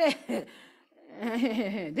and said,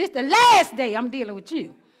 this is the last day I'm dealing with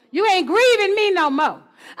you. You ain't grieving me no more.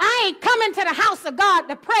 I ain't coming to the house of God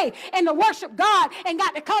to pray and to worship God and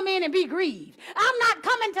got to come in and be grieved. I'm not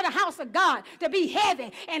coming to the house of God to be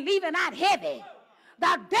heavy and leaving out heavy.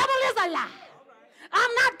 The devil is a lie.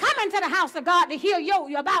 I'm not coming to the house of God to hear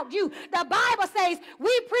about you. The Bible says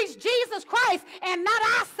we preach Jesus Christ and not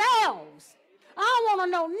ourselves. I don't want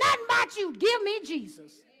to know nothing about you. Give me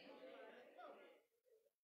Jesus.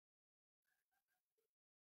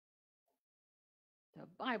 The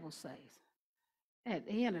Bible says at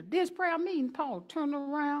the end of this prayer meeting, Paul turned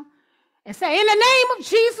around and said, in the name of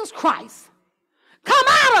Jesus Christ, come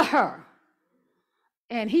out of her.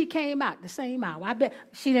 And he came out the same hour. I bet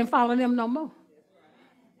she didn't follow them no more.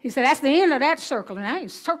 He said, that's the end of that circle, and I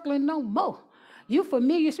ain't circling no more. You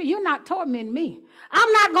familiar, you're not tormenting me.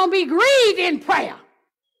 I'm not going to be grieved in prayer.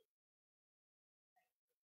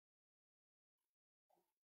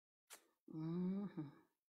 Mm-hmm.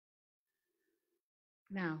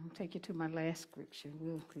 Now, I'll take you to my last scripture.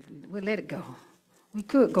 We'll let it go. We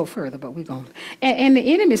could go further, but we're going to. And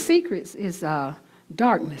the enemy's secrets is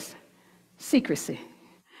darkness, secrecy.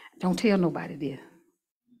 Don't tell nobody this.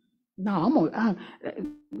 No,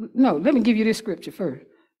 no, let me give you this scripture first.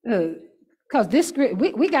 Because this script,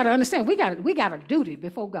 we got to understand, we got a duty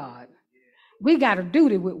before God. We got a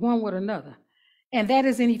duty with one with another. And that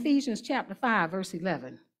is in Ephesians chapter 5, verse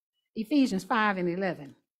 11. Ephesians 5 and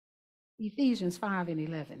 11. Ephesians 5 and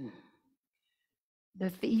 11.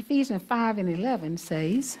 The Ephesians 5 and 11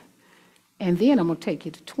 says, and then I'm going to take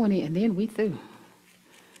you to 20, and then we through.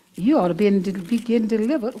 You ought to be getting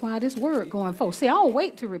delivered while this word going forth. See, I don't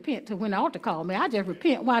wait to repent till when the altar call me. I just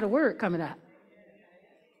repent while the word coming out.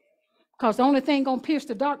 Because the only thing going to pierce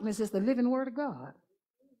the darkness is the living word of God.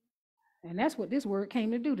 And that's what this word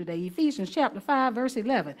came to do today. Ephesians chapter 5, verse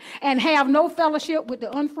 11. And have no fellowship with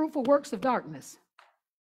the unfruitful works of darkness.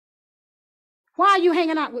 Why are you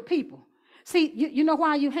hanging out with people? See, you know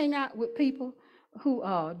why you hang out with people who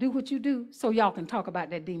do what you do? So y'all can talk about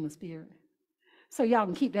that demon spirit. So y'all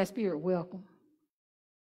can keep that spirit welcome.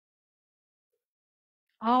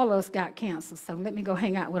 All of us got cancer, so let me go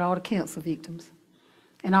hang out with all the cancer victims.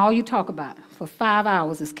 And all you talk about for 5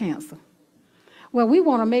 hours is cancer. Well, we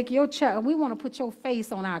want to make your child, we want to put your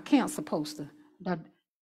face on our cancer poster.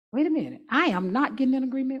 Wait a minute. I am not getting in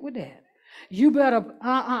agreement with that. You better,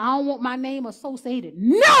 I don't want my name associated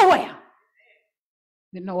nowhere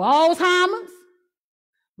with no Alzheimer's,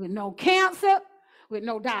 with no cancer, with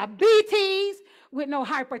no diabetes, with no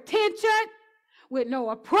hypertension, with no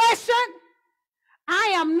oppression.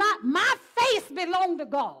 I am not, my face belongs to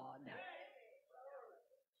God.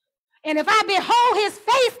 And if I behold his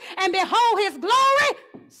face and behold his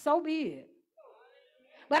glory, so be it.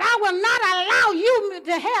 But I will not allow you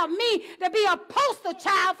to have me to be a poster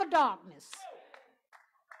child for darkness.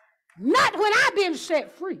 Not when I've been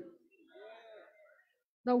set free.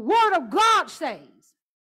 The word of God says,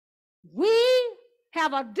 we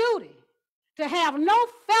have a duty to have no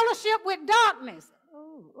fellowship with darkness.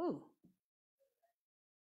 Ooh.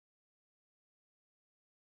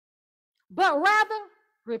 But rather,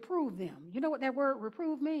 reprove them. You know what that word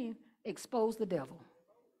reprove means? Expose the devil.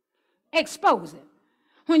 Expose it.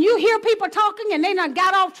 When you hear people talking and they done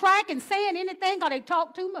got off track and saying anything or they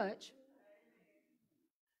talk too much,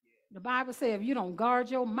 the Bible says if you don't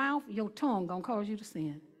guard your mouth, your tongue gonna cause you to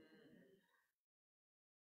sin.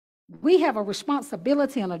 We have a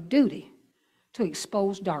responsibility and a duty to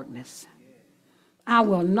expose darkness. I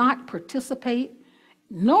will not participate,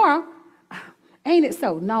 nor, ain't it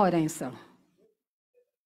so? No, it ain't so.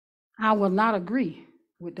 I will not agree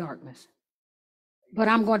with darkness, but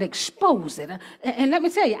I'm going to expose it. And let me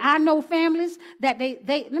tell you, I know families that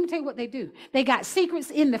let me tell you what they do. They got secrets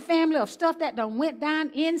in the family of stuff that done went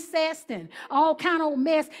down, incest and all kind of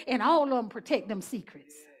mess, and all of them protect them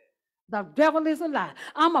secrets. The devil is a lie.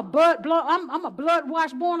 I'm a blood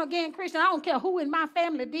washed, born again Christian. I don't care who in my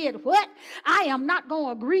family did what. I am not going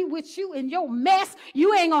to agree with you in your mess.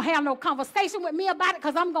 You ain't going to have no conversation with me about it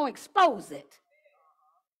because I'm going to expose it.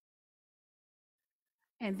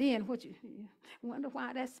 And then what you wonder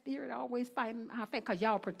why that spirit always fighting our faith, because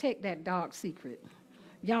y'all protect that dark secret.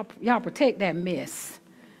 Y'all protect that mess.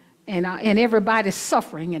 And everybody's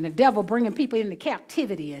suffering, and the devil bringing people into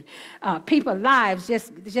captivity, and people's lives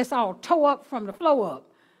just all tore up from the flow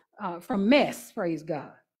up, from mess, praise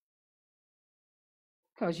God.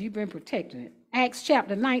 Because you've been protecting it. Acts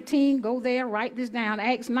chapter 19, go there, write this down.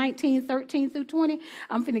 Acts 19, 13 through 20.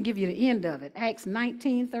 I'm finna give you the end of it. Acts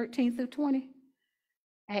 19, 13 through 20.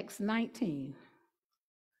 Acts 19,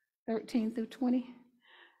 13 through 20.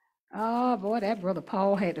 Oh, boy, that brother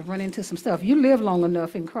Paul had to run into some stuff. You live long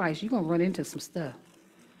enough in Christ, you're going to run into some stuff.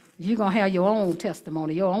 You're going to have your own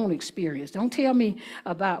testimony, your own experience. Don't tell me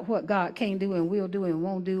about what God can't do and will do and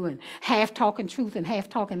won't do, and half talking truth and half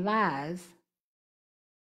talking lies.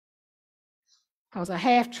 Because a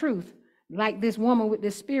half truth, like this woman with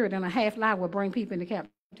this spirit, and a half lie will bring people into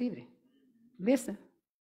captivity. Listen,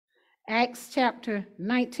 Acts chapter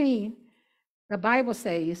 19, the Bible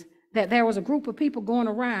says that there was a group of people going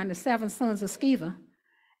around, the 7 sons of Sceva,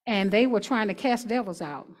 and they were trying to cast devils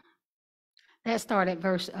out. That started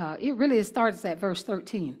at it starts at verse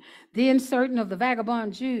 13. Then certain of the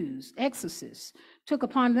vagabond Jews, exorcists, took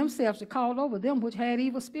upon themselves to call over them which had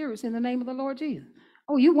evil spirits in the name of the Lord Jesus.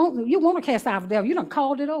 Oh, you want to cast out the devil? You done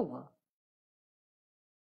called it over.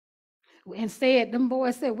 And said, them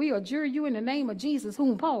boys said, we adjure you in the name of Jesus,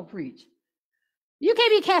 whom Paul preached. You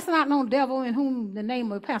can't be casting out no devil in whom the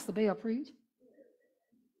name of Pastor Bell preached.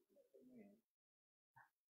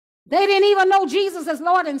 They didn't even know Jesus as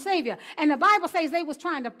Lord and Savior. And the Bible says they was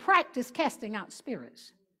trying to practice casting out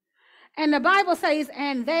spirits. And the Bible says,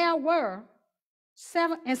 and there were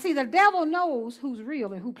 7. And see, the devil knows who's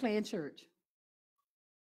real and who playing church.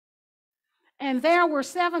 And there were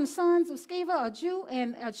 7 sons of Sceva, a Jew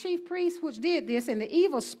and a chief priest, which did this, and the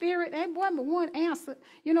evil spirit, and one but one answered.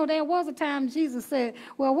 You know, there was a time Jesus said,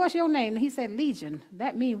 well, what's your name? And he said, Legion.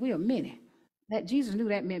 That means we are many. That Jesus knew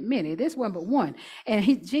that meant many. This one but one. And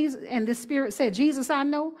the spirit said, Jesus, I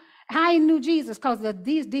know. How he knew Jesus? Because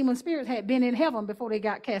these demon spirits had been in heaven before they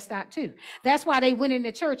got cast out too. That's why they went in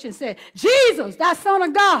the church and said, Jesus, that Son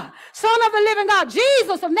of God, Son of the living God,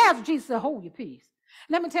 Jesus of Nazareth. Jesus said, hold your peace.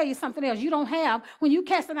 Let me tell you something else. You don't have, when you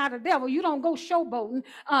casting out a devil, you don't go showboating,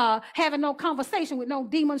 having no conversation with no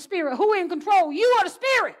demon spirit. Who in control? You are the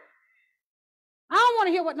spirit. I don't want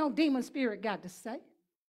to hear what no demon spirit got to say.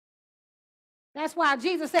 That's why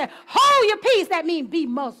Jesus said, hold your peace. That means be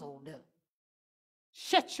muzzled.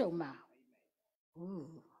 Shut your mouth. Ooh.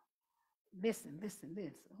 Listen.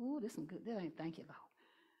 Ooh, this is good. That ain't thank you, Lord.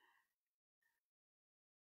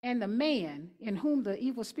 And the man in whom the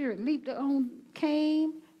evil spirit leaped on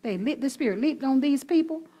came. The spirit leaped on these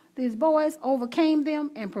people, these boys, overcame them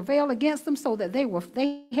and prevailed against them so that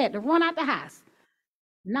they had to run out the house.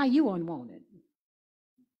 Now you unwanted.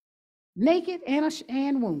 Naked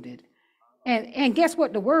and wounded. And guess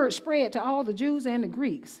what? The word spread to all the Jews and the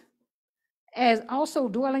Greeks, as also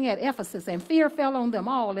dwelling at Ephesus, and fear fell on them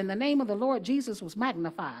all, and the name of the Lord Jesus was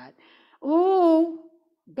magnified. Oh,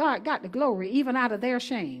 God got the glory even out of their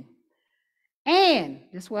shame. And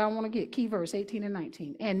this is where I want to get key verse 18 and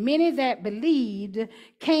 19. And many that believed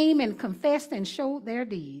came and confessed and showed their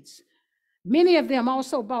deeds. Many of them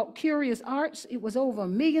also bought curious arts. It was over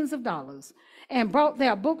millions of dollars, and brought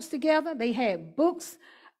their books together. They had books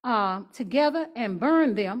together and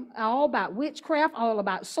burned them, all about witchcraft, all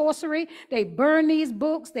about sorcery. They burned these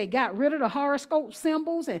books. They got rid of the horoscope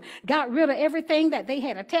symbols and got rid of everything that they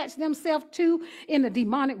had attached themselves to in the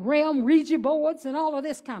demonic realm, Ouija boards and all of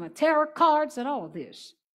this kind of tarot cards and all of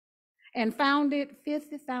this, and found it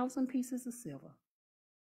 50,000 pieces of silver.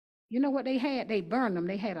 You know what they had? They burned them.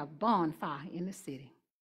 They had a bonfire in the city.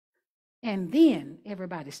 And then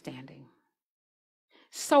everybody standing.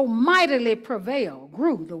 So mightily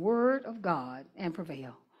grew the word of God and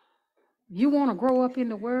prevail. You want to grow up in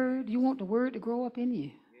the word? You want the word to grow up in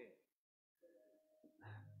you?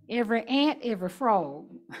 Every ant, every frog,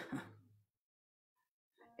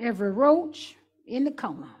 every roach in the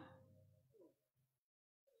corner,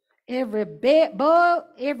 Every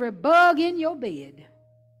bug in your bed.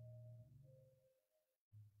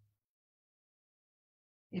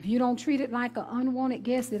 If you don't treat it like an unwanted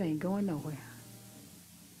guest, it ain't going nowhere.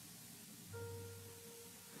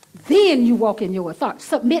 Then you walk in your authority.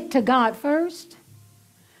 Submit to God first,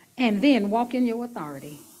 and then walk in your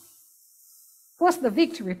authority. What's the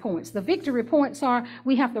victory points? The victory points are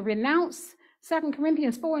we have to renounce. 2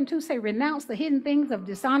 Corinthians 4:2 say, renounce the hidden things of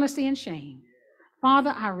dishonesty and shame.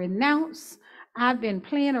 Father, I renounce. I've been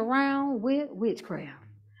playing around with witchcraft.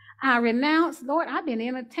 I renounce, Lord, I've been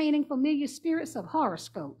entertaining familiar spirits of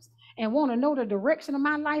horoscopes and want to know the direction of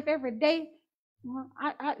my life every day. Well,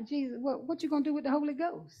 Jesus, what you going to do with the Holy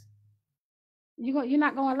Ghost? You're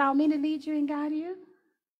not going to allow me to lead you and guide you?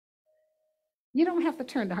 You don't have to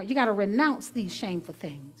turn to her. You got to renounce these shameful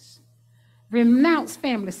things. Renounce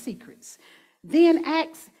family secrets. Then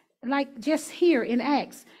Acts, like just here in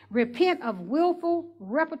Acts, repent of willful,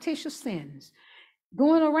 repetitious sins.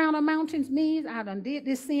 Going around the mountains means I done did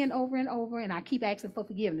this sin over and over, and I keep asking for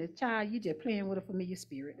forgiveness. Child, you just playing with a familiar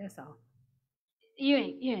spirit. That's all. You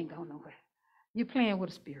ain't going nowhere. You're playing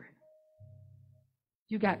with a spirit.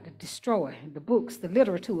 You got to destroy the books, the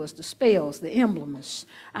literatures, the spells, the emblems.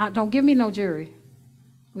 Don't give me no jury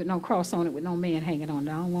with no cross on it, with no man hanging on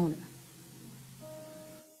it. I don't want it.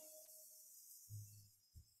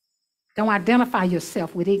 Don't identify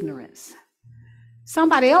yourself with ignorance.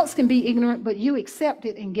 Somebody else can be ignorant, but you accept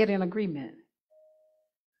it and get in agreement.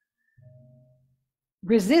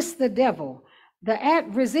 Resist the devil.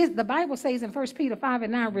 The Bible says in 1 Peter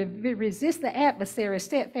 5:9, resist the adversary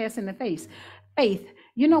steadfast in the faith.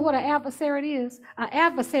 You know what an adversary is? An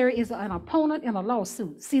adversary is an opponent in a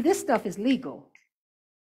lawsuit. See, this stuff is legal.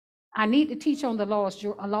 I need to teach on the law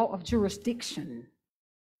of jurisdiction.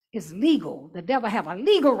 It's legal. The devil have a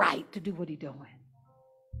legal right to do what he's doing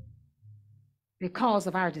because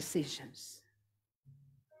of our decisions.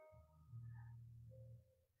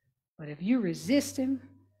 But if you resist him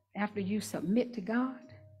after you submit to God,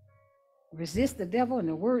 resist the devil, and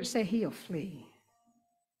the word say he'll flee.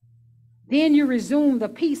 Then you resume the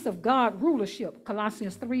peace of God rulership,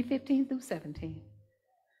 Colossians 3:15-17.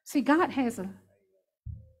 See, God he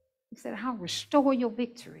said, I'll restore your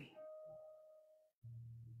victory.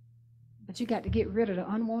 But you got to get rid of the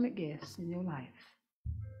unwanted guests in your life.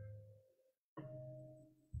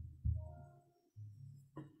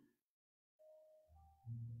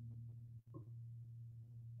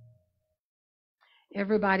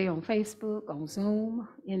 Everybody on Facebook, on Zoom,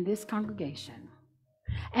 in this congregation,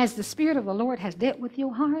 as the Spirit of the Lord has dealt with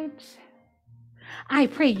your heart, I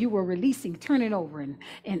pray you were releasing, turning over,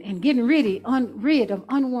 and getting rid of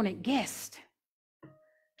unwanted guests,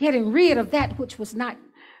 getting rid of that which was not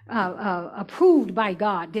approved by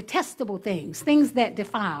God, detestable things that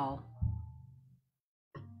defile.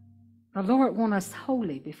 The Lord wants us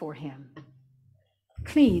holy before him,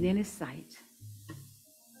 clean in his sight.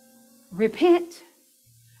 Repent.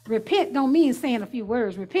 Repent don't mean saying a few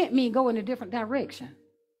words. Repent means go in a different direction.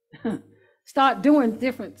 Start doing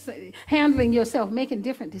different, handling yourself, making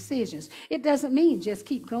different decisions. It doesn't mean just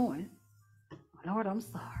keep going. Lord, I'm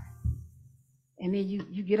sorry. And then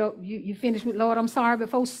you get up, you finish with Lord, I'm sorry.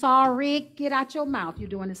 Before sorry get out your mouth, you're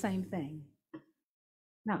doing the same thing.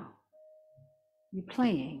 No. You're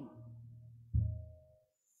playing.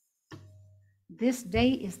 This day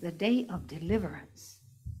is the day of deliverance.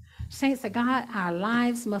 Saints of God, our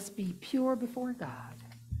lives must be pure before God.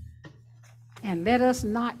 And let us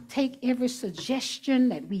not take every suggestion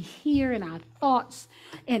that we hear in our thoughts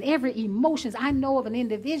and every emotions. I know of an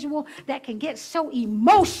individual that can get so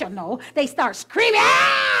emotional, they start screaming,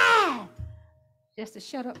 ah! Just to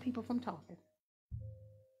shut up people from talking.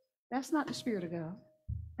 That's not the Spirit of God.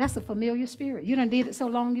 That's a familiar spirit. You done did it so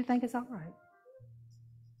long you think it's all right.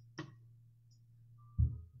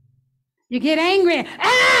 You get angry,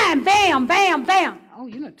 and bam, bam, bam. Oh,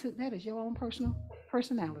 you know, that is your own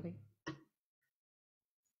personality.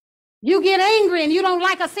 You get angry and you don't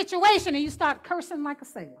like a situation and you start cursing like a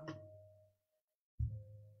sailor.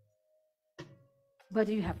 But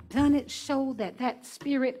you have done it so that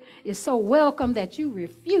spirit is so welcome that you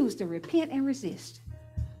refuse to repent and resist.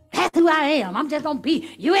 That's who I am. I'm just going to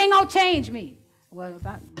be. You ain't going to change me. Well, if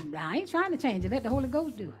I ain't trying to change it. Let the Holy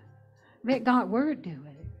Ghost do it. Let God's word do it.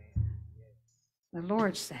 The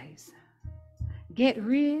Lord says, get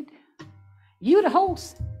rid. You the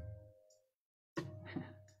host.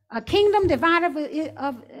 A kingdom divided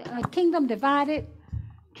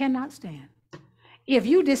cannot stand. If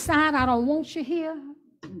you decide I don't want you here,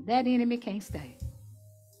 that enemy can't stay.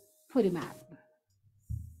 Put him out.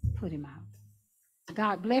 Put him out.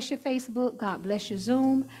 God bless your Facebook. God bless your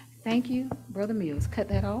Zoom. Thank you, Brother Mills. Cut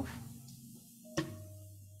that off.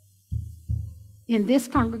 In this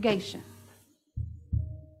congregation,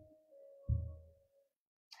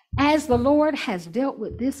 as the Lord has dealt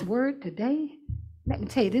with this word today, let me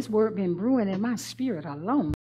tell you, this word been brewing in my spirit alone.